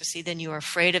ecstasy, then you are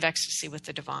afraid of ecstasy with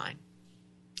the divine.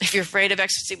 If you're afraid of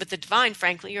ecstasy with the divine,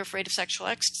 frankly, you're afraid of sexual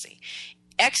ecstasy.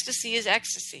 Ecstasy is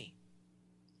ecstasy.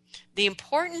 The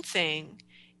important thing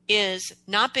is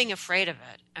not being afraid of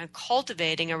it and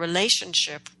cultivating a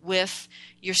relationship with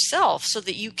yourself so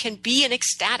that you can be an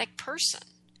ecstatic person.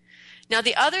 Now,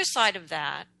 the other side of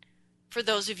that, for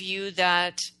those of you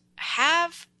that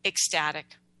have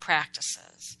ecstatic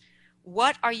practices,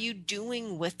 what are you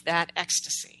doing with that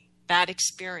ecstasy, that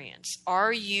experience?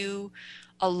 Are you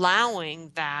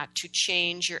allowing that to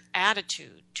change your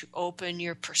attitude, to open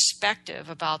your perspective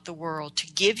about the world, to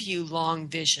give you long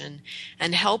vision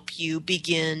and help you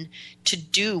begin to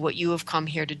do what you have come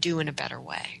here to do in a better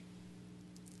way?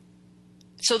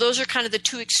 So those are kind of the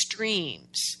two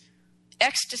extremes.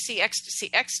 Ecstasy,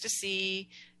 ecstasy, ecstasy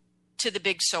to the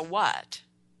big so what.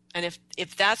 And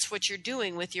if that's what you're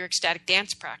doing with your ecstatic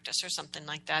dance practice or something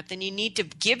like that, then you need to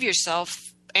give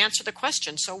yourself, answer the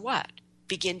question, so what?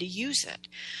 Begin to use it.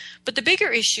 But the bigger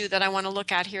issue that I want to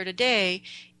look at here today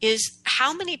is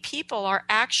how many people are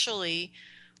actually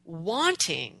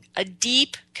wanting a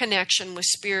deep connection with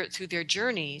spirit through their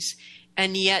journeys,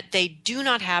 and yet they do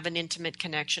not have an intimate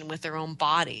connection with their own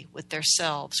body, with their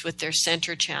selves, with their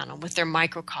center channel, with their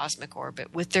microcosmic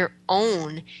orbit, with their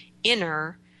own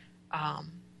inner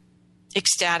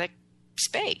ecstatic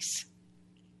space.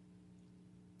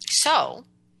 So,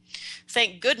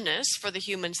 thank goodness for the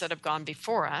humans that have gone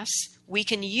before us, we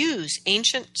can use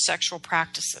ancient sexual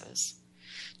practices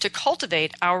to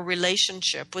cultivate our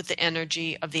relationship with the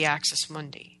energy of the axis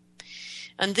mundi.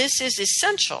 And this is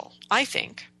essential, I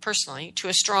think, personally, to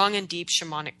a strong and deep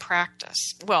shamanic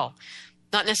practice. Well,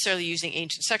 not necessarily using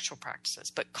ancient sexual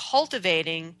practices, but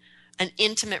cultivating an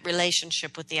intimate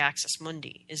relationship with the Axis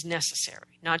Mundi is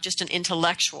necessary. Not just an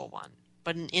intellectual one,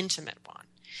 but an intimate one.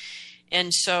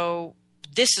 And so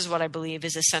this is what I believe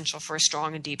is essential for a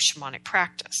strong and deep shamanic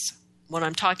practice. What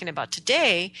I'm talking about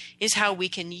today is how we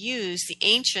can use the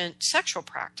ancient sexual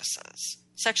practices,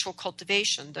 sexual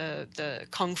cultivation, the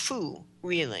kung fu,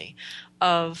 really,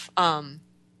 of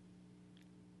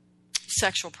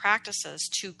sexual practices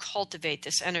to cultivate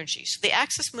this energy. So the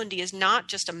Axis Mundi is not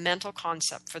just a mental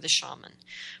concept for the shaman,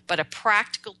 but a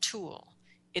practical tool.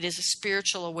 It is a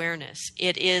spiritual awareness.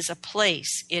 It is a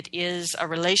place. It is a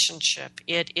relationship.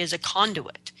 It is a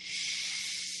conduit.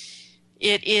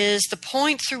 It is the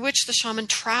point through which the shaman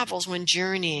travels when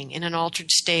journeying in an altered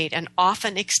state, and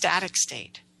often ecstatic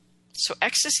state. So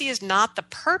ecstasy is not the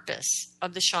purpose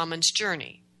of the shaman's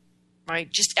journey,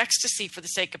 right? Just ecstasy for the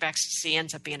sake of ecstasy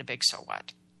ends up being a big so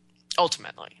what,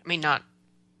 ultimately. I mean, not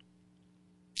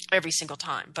every single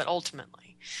time, but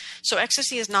ultimately. So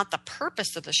ecstasy is not the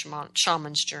purpose of the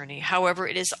shaman's journey. However,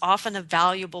 it is often a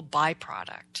valuable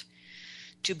byproduct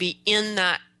to be in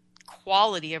that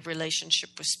quality of relationship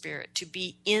with spirit, to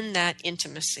be in that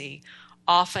intimacy.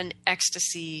 Often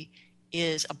ecstasy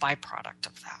is a byproduct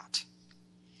of that.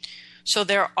 So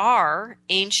there are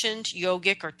ancient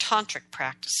yogic or tantric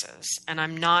practices, and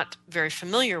I'm not very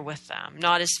familiar with them,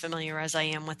 not as familiar as I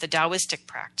am with the Taoistic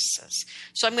practices.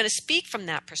 So I'm going to speak from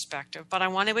that perspective, but I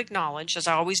want to acknowledge, as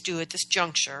I always do at this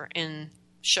juncture in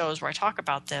shows where I talk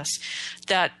about this,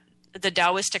 that the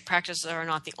Taoistic practices are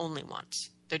not the only ones.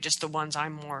 They're just the ones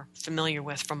I'm more familiar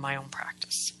with from my own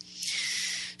practice.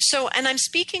 So, and I'm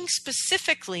speaking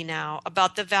specifically now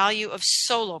about the value of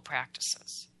solo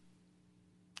practices.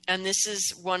 And this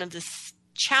is one of the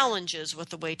challenges with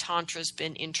the way Tantra has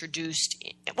been introduced,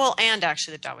 well, and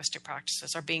actually the Taoistic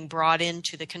practices are being brought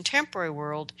into the contemporary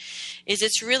world, is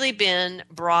it's really been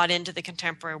brought into the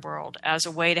contemporary world as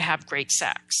a way to have great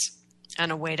sex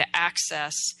and a way to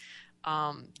access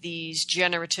these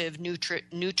generative,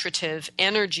 nutritive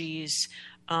energies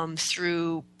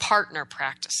through partner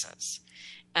practices.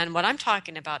 And what I'm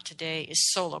talking about today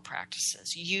is solo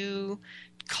practices. You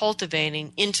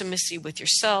cultivating intimacy with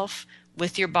yourself,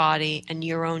 with your body, and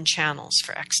your own channels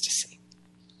for ecstasy.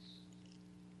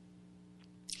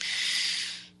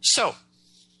 So,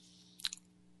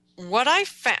 what I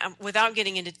found, without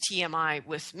getting into TMI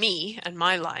with me and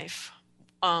my life,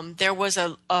 there was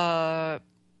a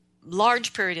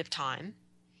large period of time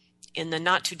in the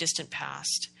not too distant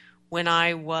past when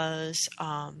I was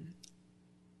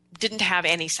didn't have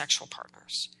any sexual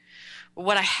partners.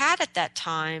 What I had at that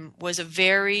time was a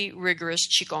very rigorous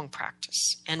Qigong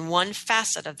practice. And one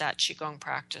facet of that Qigong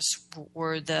practice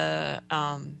were the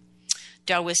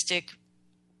Taoistic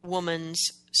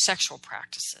woman's sexual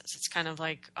practices. It's kind of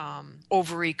like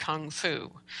ovary kung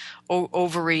fu,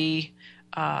 ovary,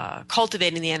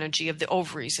 cultivating the energy of the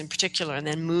ovaries in particular, and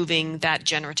then moving that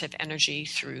generative energy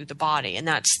through the body. And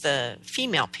that's the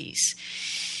female piece.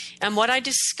 And what I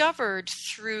discovered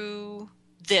through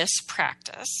this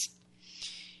practice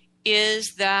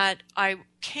is that I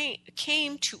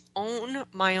came to own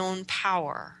my own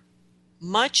power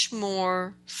much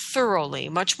more thoroughly,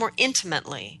 much more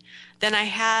intimately than I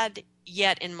had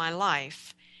yet in my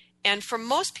life. And from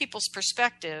most people's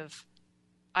perspective,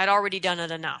 I'd already done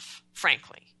it enough,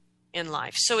 frankly, in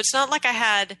life. So it's not like I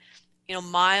had,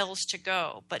 miles to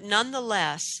go. But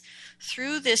nonetheless,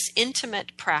 through this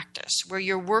intimate practice where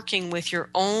you're working with your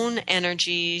own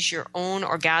energies, your own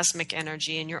orgasmic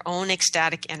energy, and your own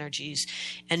ecstatic energies,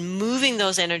 and moving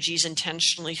those energies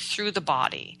intentionally through the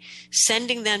body,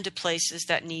 sending them to places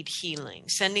that need healing,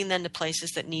 sending them to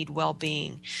places that need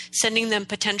well-being, sending them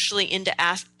potentially into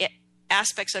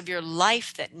aspects of your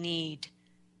life that need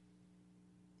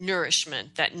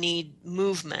nourishment, that need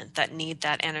movement, that need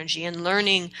that energy, and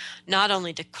learning not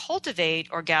only to cultivate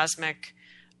orgasmic,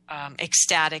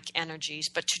 ecstatic energies,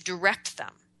 but to direct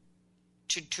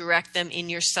them in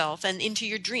yourself and into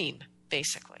your dream,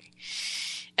 basically.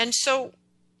 And so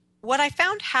what I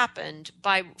found happened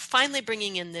by finally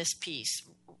bringing in this piece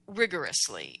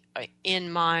rigorously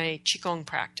in my Qigong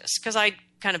practice, because I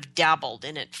kind of dabbled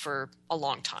in it for a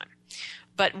long time,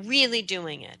 but really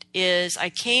doing it, is I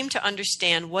came to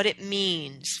understand what it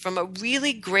means from a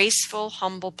really graceful,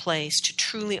 humble place to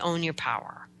truly own your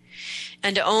power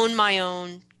and to own my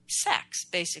own sex,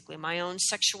 basically, my own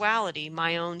sexuality,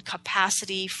 my own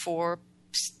capacity for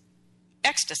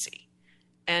ecstasy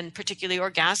and particularly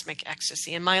orgasmic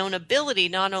ecstasy, and my own ability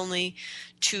not only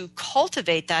to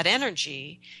cultivate that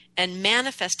energy and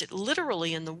manifest it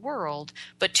literally in the world,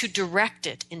 but to direct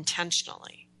it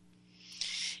intentionally.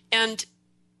 And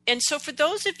so for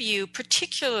those of you,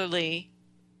 particularly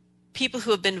people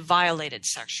who have been violated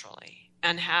sexually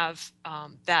and have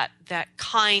that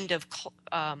kind of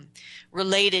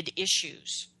related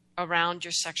issues around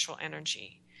your sexual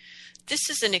energy, this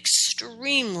is an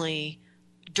extremely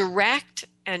direct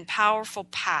and powerful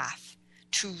path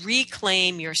to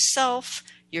reclaim yourself,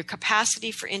 your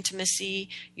capacity for intimacy,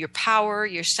 your power,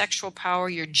 your sexual power,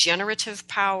 your generative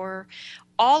power,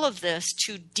 all of this,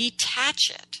 to detach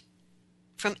it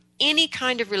from any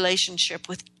kind of relationship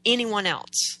with anyone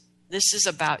else. This is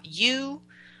about you,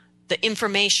 the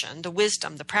information, the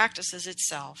wisdom, the practices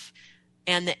itself,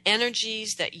 and the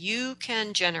energies that you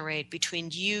can generate between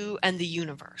you and the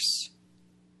universe.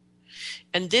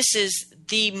 And this is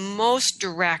the most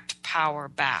direct power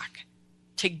back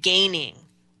to gaining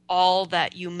all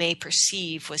that you may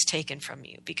perceive was taken from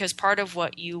you. Because part of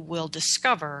what you will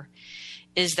discover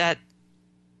is that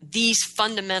these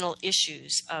fundamental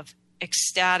issues of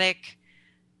ecstatic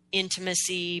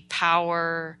intimacy,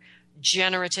 power,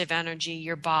 generative energy,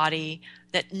 your body,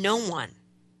 that no one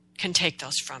can take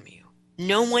those from you.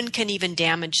 No one can even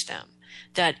damage them.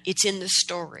 That it's in the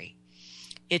story.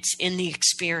 It's in the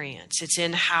experience. It's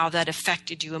in how that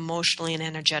affected you emotionally and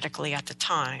energetically at the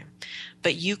time.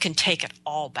 But you can take it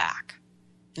all back.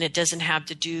 And it doesn't have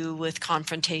to do with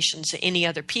confrontations to any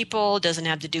other people. It doesn't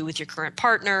have to do with your current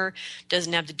partner. It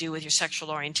doesn't have to do with your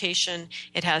sexual orientation.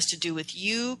 It has to do with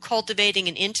you cultivating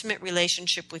an intimate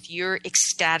relationship with your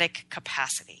ecstatic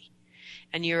capacity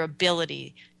and your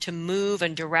ability to move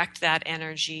and direct that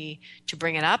energy, to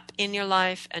bring it up in your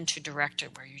life and to direct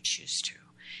it where you choose to.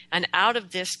 And out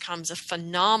of this comes a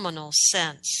phenomenal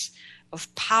sense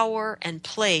of power and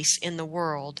place in the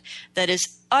world that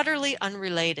is utterly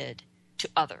unrelated to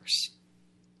others,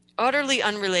 utterly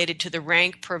unrelated to the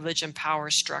rank, privilege, and power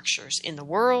structures in the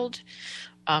world,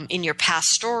 in your past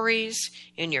stories,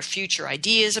 in your future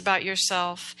ideas about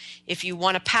yourself. If you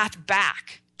want a path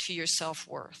back to your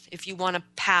self-worth, if you want a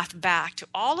path back to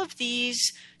all of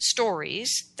these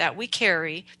stories that we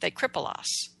carry that cripple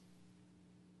us,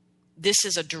 this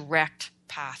is a direct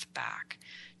path back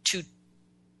to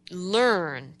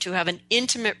learn to have an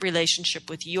intimate relationship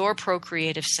with your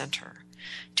procreative center,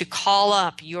 to call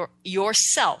up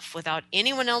yourself without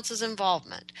anyone else's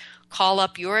involvement, call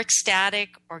up your ecstatic,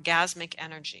 orgasmic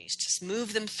energies, to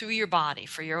move them through your body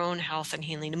for your own health and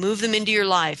healing, to move them into your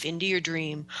life, into your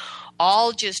dream,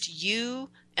 all just you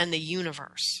and the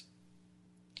universe.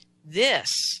 This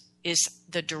is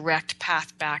the direct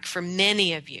path back for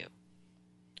many of you,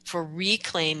 for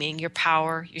reclaiming your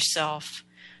power, yourself,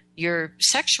 your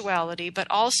sexuality, but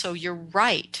also your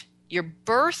right, your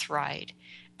birthright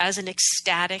as an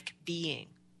ecstatic being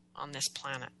on this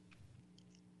planet.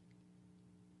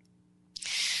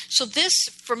 So this,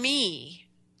 for me,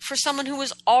 for someone who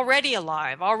was already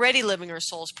alive, already living her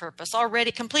soul's purpose,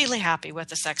 already completely happy with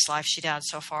the sex life she'd had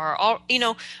so far,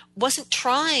 wasn't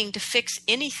trying to fix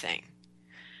anything,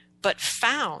 but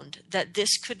found that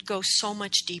this could go so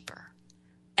much deeper.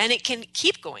 And it can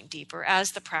keep going deeper as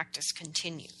the practice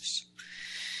continues.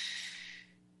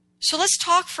 So let's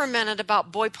talk for a minute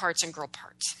about boy parts and girl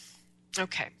parts.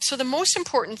 Okay, so the most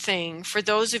important thing for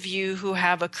those of you who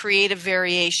have a creative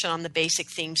variation on the basic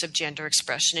themes of gender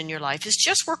expression in your life is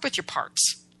just work with your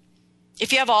parts.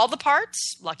 If you have all the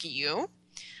parts, lucky you.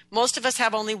 Most of us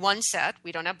have only one set.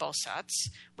 We don't have both sets.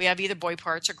 We have either boy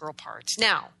parts or girl parts.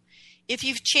 Now, if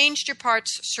you've changed your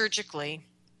parts surgically,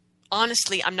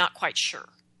 honestly, I'm not quite sure.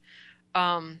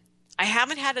 I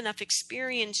haven't had enough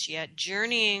experience yet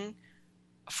journeying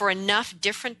for enough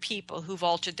different people who've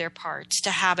altered their parts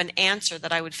to have an answer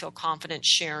that I would feel confident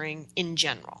sharing in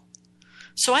general.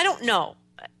 So I don't know.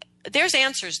 There's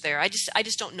answers there. I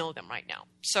just don't know them right now.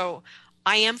 So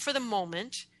I am, for the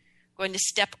moment, going to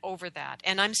step over that.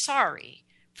 And I'm sorry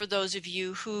for those of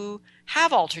you who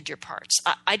have altered your parts.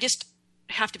 I just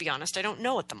have to be honest. I don't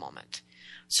know at the moment.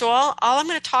 So all I'm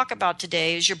going to talk about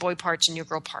today is your boy parts and your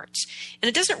girl parts. And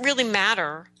it doesn't really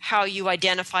matter how you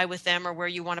identify with them or where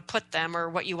you want to put them or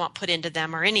what you want put into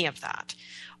them or any of that.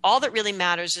 All that really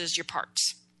matters is your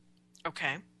parts,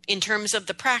 okay, in terms of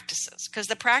the practices, because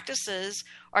the practices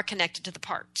are connected to the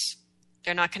parts.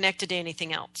 They're not connected to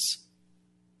anything else.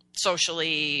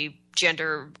 Socially,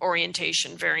 gender,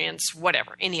 orientation, variance,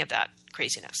 whatever, any of that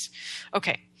craziness.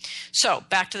 Okay, so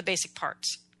back to the basic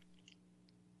parts.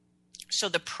 So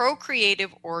the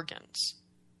procreative organs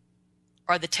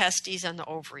are the testes and the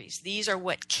ovaries. These are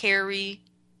what carry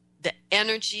the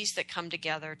energies that come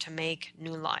together to make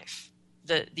new life.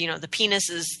 The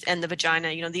penises and the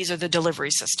vagina, these are the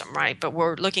delivery system, right? But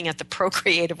we're looking at the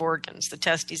procreative organs, the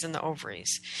testes and the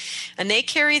ovaries. And they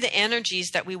carry the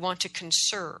energies that we want to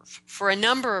conserve for a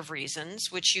number of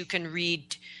reasons, which you can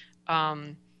read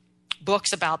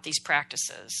books about these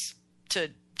practices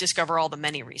to discover all the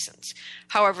many reasons.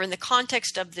 However, in the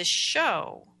context of this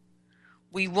show,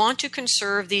 we want to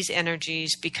conserve these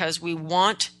energies because we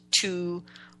want to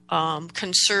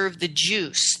conserve the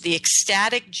juice, the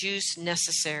ecstatic juice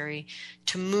necessary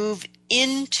to move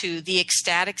into the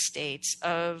ecstatic states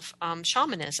of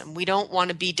shamanism. We don't want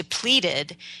to be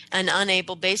depleted and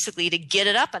unable basically to get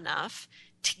it up enough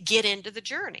to get into the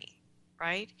journey,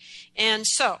 right? And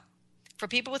so for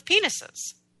people with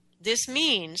penises, this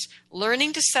means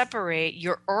learning to separate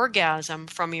your orgasm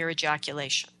from your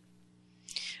ejaculation.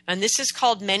 And this is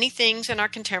called many things in our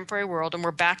contemporary world, and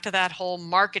we're back to that whole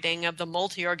marketing of the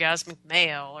multi-orgasmic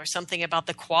male, or something about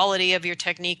the quality of your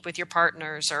technique with your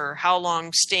partners, or how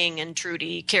long Sting and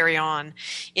Trudy carry on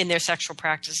in their sexual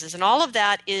practices. And all of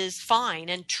that is fine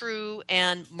and true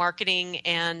and marketing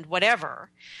and whatever.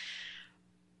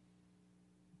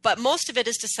 But most of it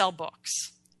is to sell books.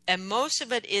 And most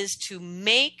of it is to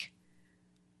make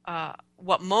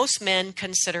what most men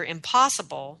consider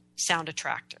impossible sound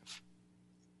attractive.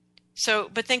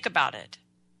 But think about it.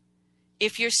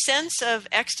 If your sense of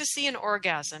ecstasy and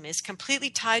orgasm is completely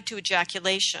tied to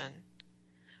ejaculation,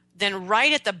 then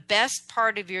right at the best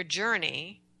part of your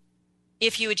journey,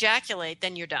 if you ejaculate,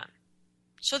 then you're done.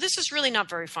 So this is really not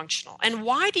very functional. And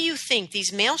why do you think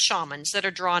these male shamans that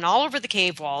are drawn all over the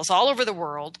cave walls, all over the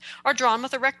world, are drawn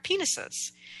with erect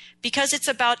penises? Because it's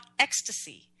about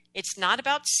ecstasy. It's not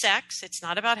about sex. It's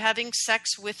not about having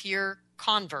sex with your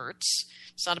converts.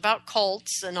 It's not about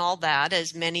cults and all that,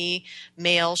 as many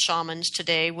male shamans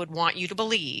today would want you to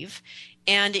believe.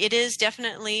 And it is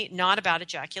definitely not about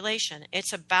ejaculation.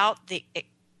 It's about the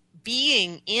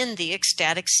being in the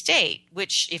ecstatic state,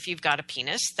 which if you've got a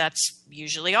penis, that's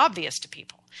usually obvious to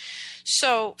people.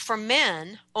 So for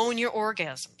men, own your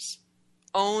orgasms,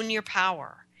 own your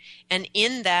power. And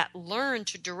in that, learn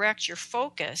to direct your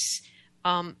focus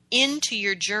into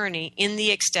your journey in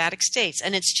the ecstatic states.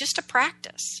 And it's just a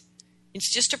practice.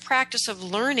 It's just a practice of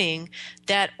learning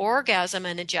that orgasm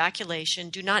and ejaculation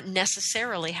do not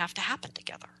necessarily have to happen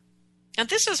together. And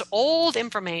this is old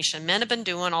information men have been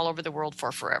doing all over the world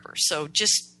for forever. So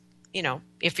just,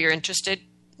 if you're interested,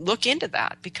 look into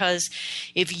that. Because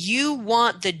if you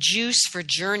want the juice for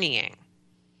journeying,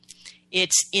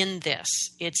 it's in this.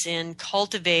 It's in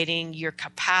cultivating your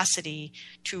capacity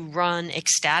to run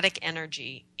ecstatic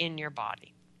energy in your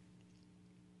body.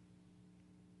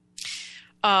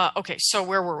 Okay, so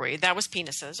where were we? That was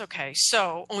penises. Okay,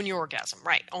 so own your orgasm,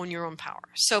 right? Own your own power.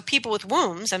 So people with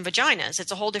wombs and vaginas,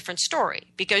 it's a whole different story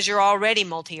because you're already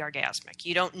multi-orgasmic.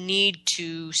 You don't need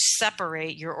to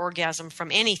separate your orgasm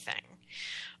from anything.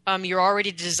 You're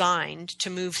already designed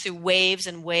to move through waves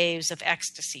and waves of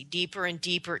ecstasy, deeper and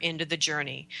deeper into the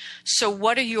journey. So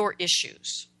what are your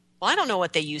issues? Well, I don't know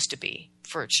what they used to be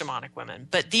for shamanic women,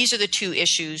 but these are the two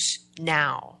issues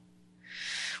now.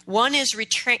 One is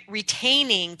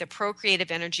retaining the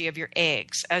procreative energy of your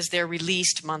eggs as they're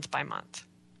released month by month.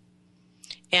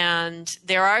 And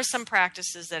there are some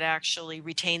practices that actually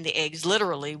retain the eggs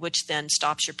literally, which then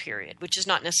stops your period, which is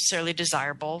not necessarily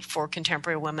desirable for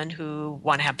contemporary women who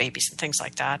want to have babies and things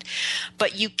like that.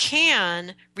 But you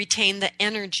can retain the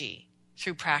energy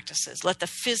through practices. Let the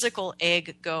physical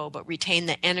egg go, but retain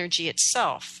the energy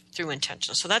itself through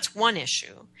intention. So that's one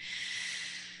issue.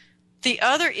 The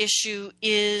other issue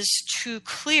is to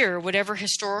clear whatever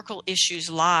historical issues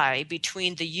lie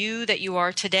between the you that you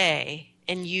are today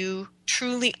and you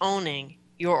truly owning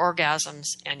your orgasms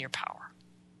and your power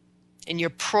and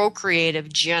your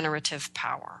procreative generative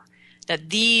power. That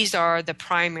these are the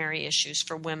primary issues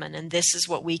for women, and this is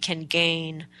what we can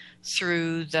gain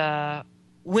through the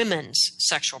women's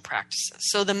sexual practices.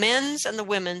 So the men's and the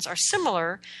women's are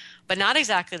similar, but not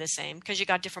exactly the same because you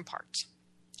got different parts.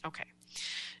 Okay.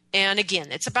 And again,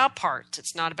 it's about parts.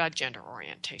 It's not about gender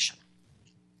orientation.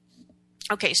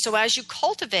 Okay, so as you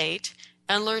cultivate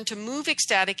and learn to move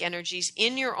ecstatic energies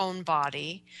in your own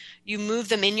body, you move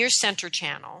them in your center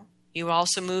channel. You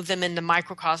also move them in the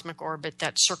microcosmic orbit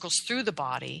that circles through the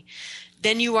body.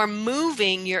 Then you are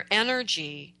moving your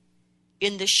energy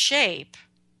in the shape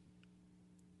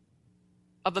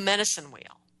of a medicine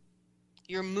wheel.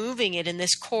 You're moving it in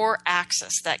this core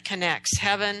axis that connects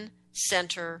heaven,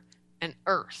 center, and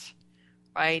earth,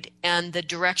 right? And the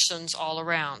directions all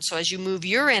around. So as you move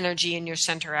your energy in your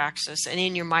center axis and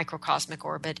in your microcosmic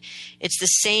orbit, it's the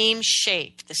same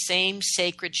shape, the same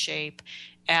sacred shape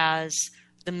as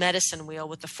the medicine wheel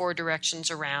with the 4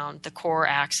 directions around the core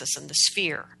axis and the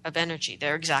sphere of energy.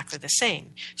 They're exactly the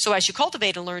same. So as you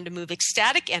cultivate and learn to move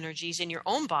ecstatic energies in your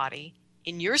own body,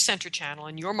 in your center channel,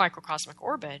 in your microcosmic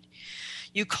orbit,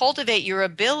 you cultivate your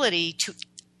ability to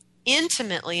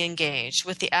intimately engage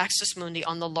with the axis mundi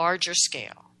on the larger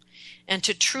scale and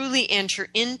to truly enter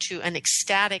into an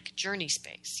ecstatic journey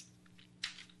space.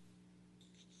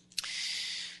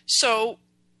 So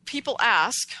people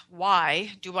ask,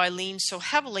 why do I lean so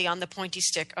heavily on the pointy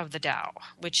stick of the Tao,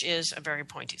 which is a very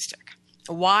pointy stick?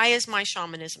 Why is my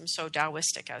shamanism so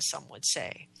Taoistic, as some would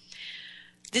say?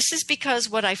 This is because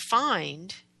what I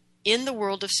find in the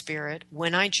world of spirit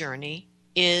when I journey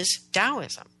is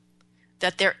Taoism,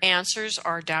 that their answers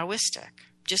are Taoistic,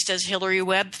 just as Hilary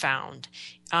Webb found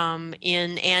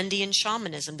in Andean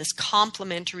shamanism, this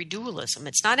complementary dualism.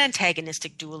 It's not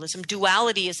antagonistic dualism.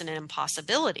 Duality isn't an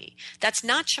impossibility. That's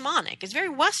not shamanic. It's very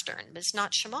Western, but it's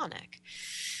not shamanic.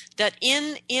 That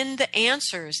in the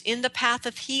answers, in the path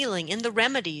of healing, in the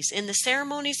remedies, in the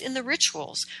ceremonies, in the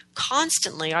rituals,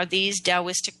 constantly are these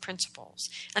Taoistic principles.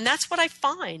 And that's what I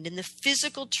find in the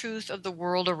physical truth of the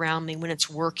world around me when it's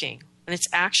working, when it's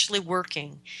actually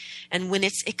working, and when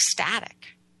it's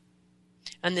ecstatic.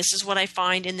 And this is what I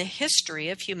find in the history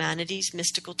of humanity's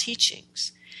mystical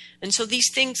teachings. And so these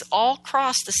things all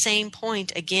cross the same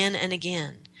point again and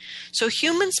again. So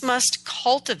humans must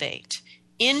cultivate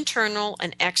internal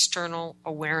and external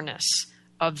awareness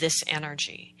of this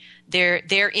energy. Their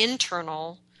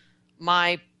internal,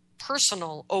 my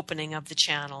personal opening of the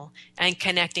channel, and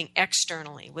connecting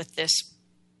externally with this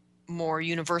more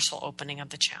universal opening of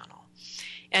the channel.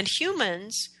 And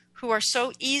humans who are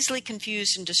so easily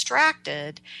confused and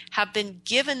distracted have been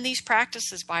given these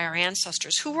practices by our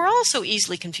ancestors who were also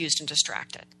easily confused and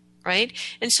distracted, right?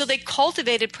 And so they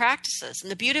cultivated practices. And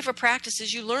the beauty of a practice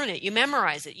is you learn it, you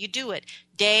memorize it, you do it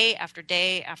day after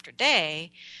day after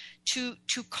day to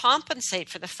compensate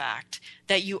for the fact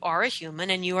that you are a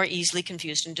human and you are easily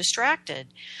confused and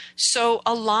distracted. So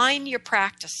align your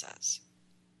practices,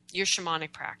 your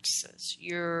shamanic practices,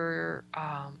 your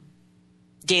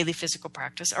daily physical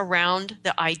practice around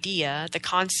the idea, the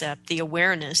concept, the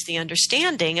awareness, the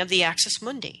understanding of the axis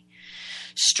mundi.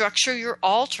 Structure your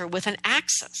altar with an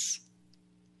axis.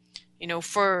 You know,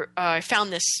 I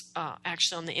found this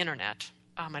actually on the internet.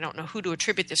 I don't know who to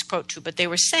attribute this quote to, but they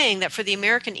were saying that for the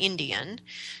American Indian,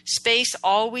 space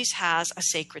always has a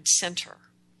sacred center.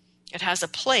 It has a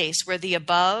place where the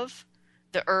above,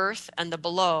 the earth, and the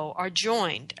below are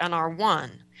joined and are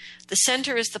one. The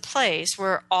center is the place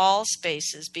where all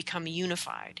spaces become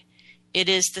unified. It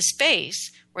is the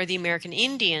space where the American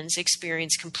Indians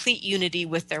experience complete unity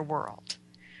with their world,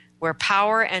 where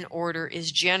power and order is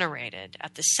generated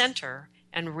at the center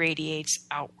and radiates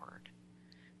outward.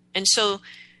 And so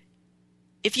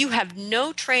if you have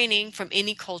no training from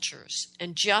any cultures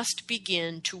and just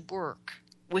begin to work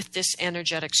with this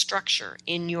energetic structure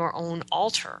in your own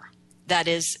altar that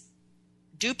is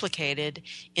duplicated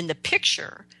in the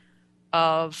picture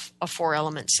of a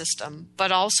 4-element system,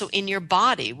 but also in your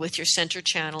body with your center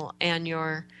channel and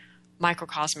your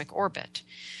microcosmic orbit.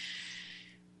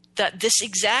 That this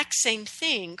exact same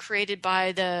thing created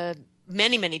by the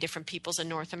many, many different peoples in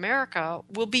North America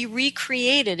will be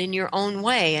recreated in your own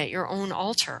way at your own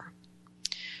altar.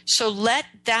 So let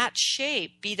that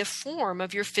shape be the form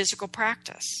of your physical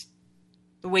practice.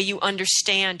 The way you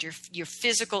understand your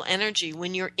physical energy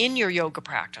when you're in your yoga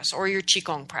practice or your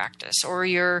Qigong practice or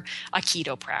your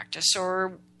Aikido practice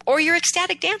or your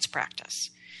ecstatic dance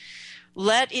practice.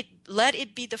 Let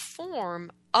it be the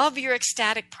form of your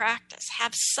ecstatic practice.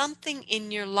 Have something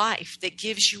in your life that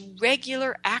gives you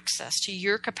regular access to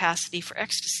your capacity for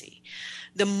ecstasy.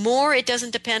 The more it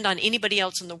doesn't depend on anybody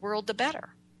else in the world, the better.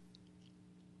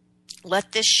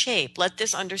 Let this shape, let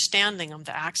this understanding of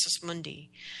the axis mundi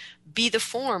be the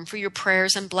form for your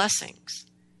prayers and blessings.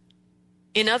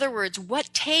 In other words, what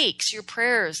takes your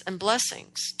prayers and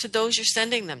blessings to those you're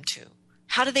sending them to?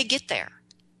 How do they get there?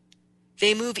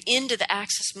 They move into the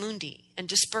axis mundi and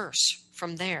disperse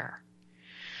from there.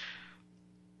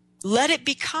 Let it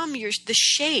become the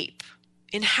shape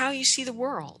in how you see the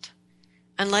world,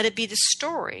 and let it be the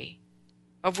story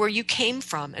of where you came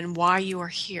from and why you are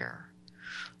here.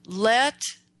 Let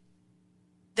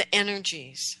the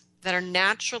energies that are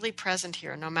naturally present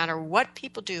here, no matter what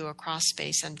people do across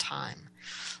space and time,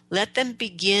 let them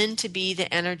begin to be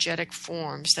the energetic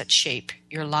forms that shape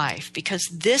your life, because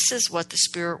this is what the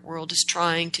spirit world is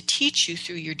trying to teach you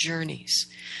through your journeys.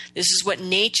 This is what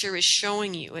nature is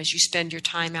showing you as you spend your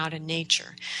time out in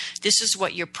nature. This is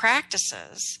what your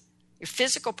practices Your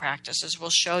physical practices will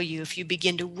show you, if you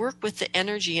begin to work with the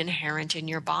energy inherent in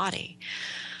your body,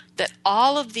 that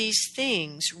all of these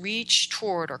things reach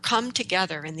toward or come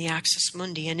together in the axis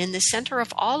mundi. And in the center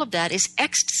of all of that is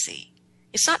ecstasy.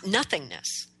 It's not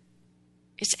nothingness.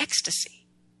 It's ecstasy.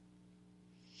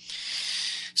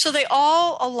 So they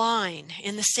all align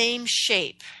in the same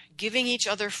shape, giving each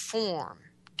other form,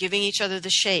 giving each other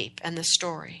the shape and the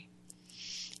story.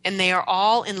 And they are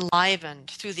all enlivened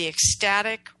through the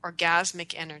ecstatic,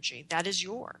 orgasmic energy. That is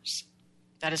yours.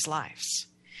 That is life's.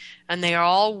 And they are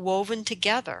all woven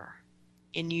together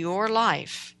in your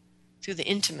life through the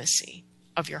intimacy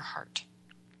of your heart.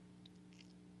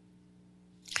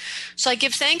 So I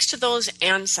give thanks to those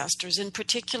ancestors in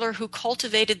particular who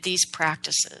cultivated these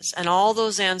practices, and all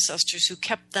those ancestors who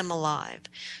kept them alive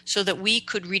so that we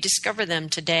could rediscover them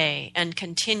today and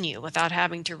continue without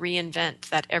having to reinvent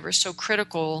that ever so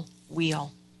critical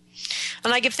wheel.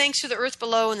 And I give thanks to the earth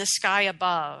below and the sky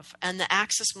above and the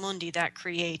axis mundi that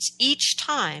creates each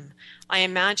time I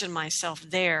imagine myself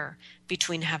there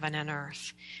between heaven and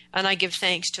earth. And I give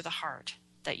thanks to the heart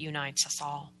that unites us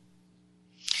all.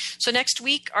 So next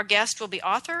week, our guest will be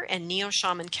author and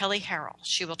neo-shaman Kelly Harrell.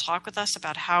 She will talk with us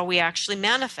about how we actually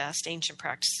manifest ancient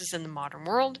practices in the modern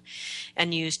world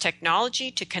and use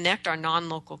technology to connect our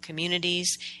non-local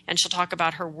communities. And she'll talk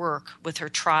about her work with her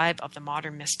tribe of the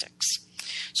modern mystics.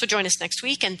 So join us next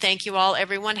week, and thank you all,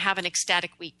 everyone. Have an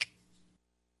ecstatic week.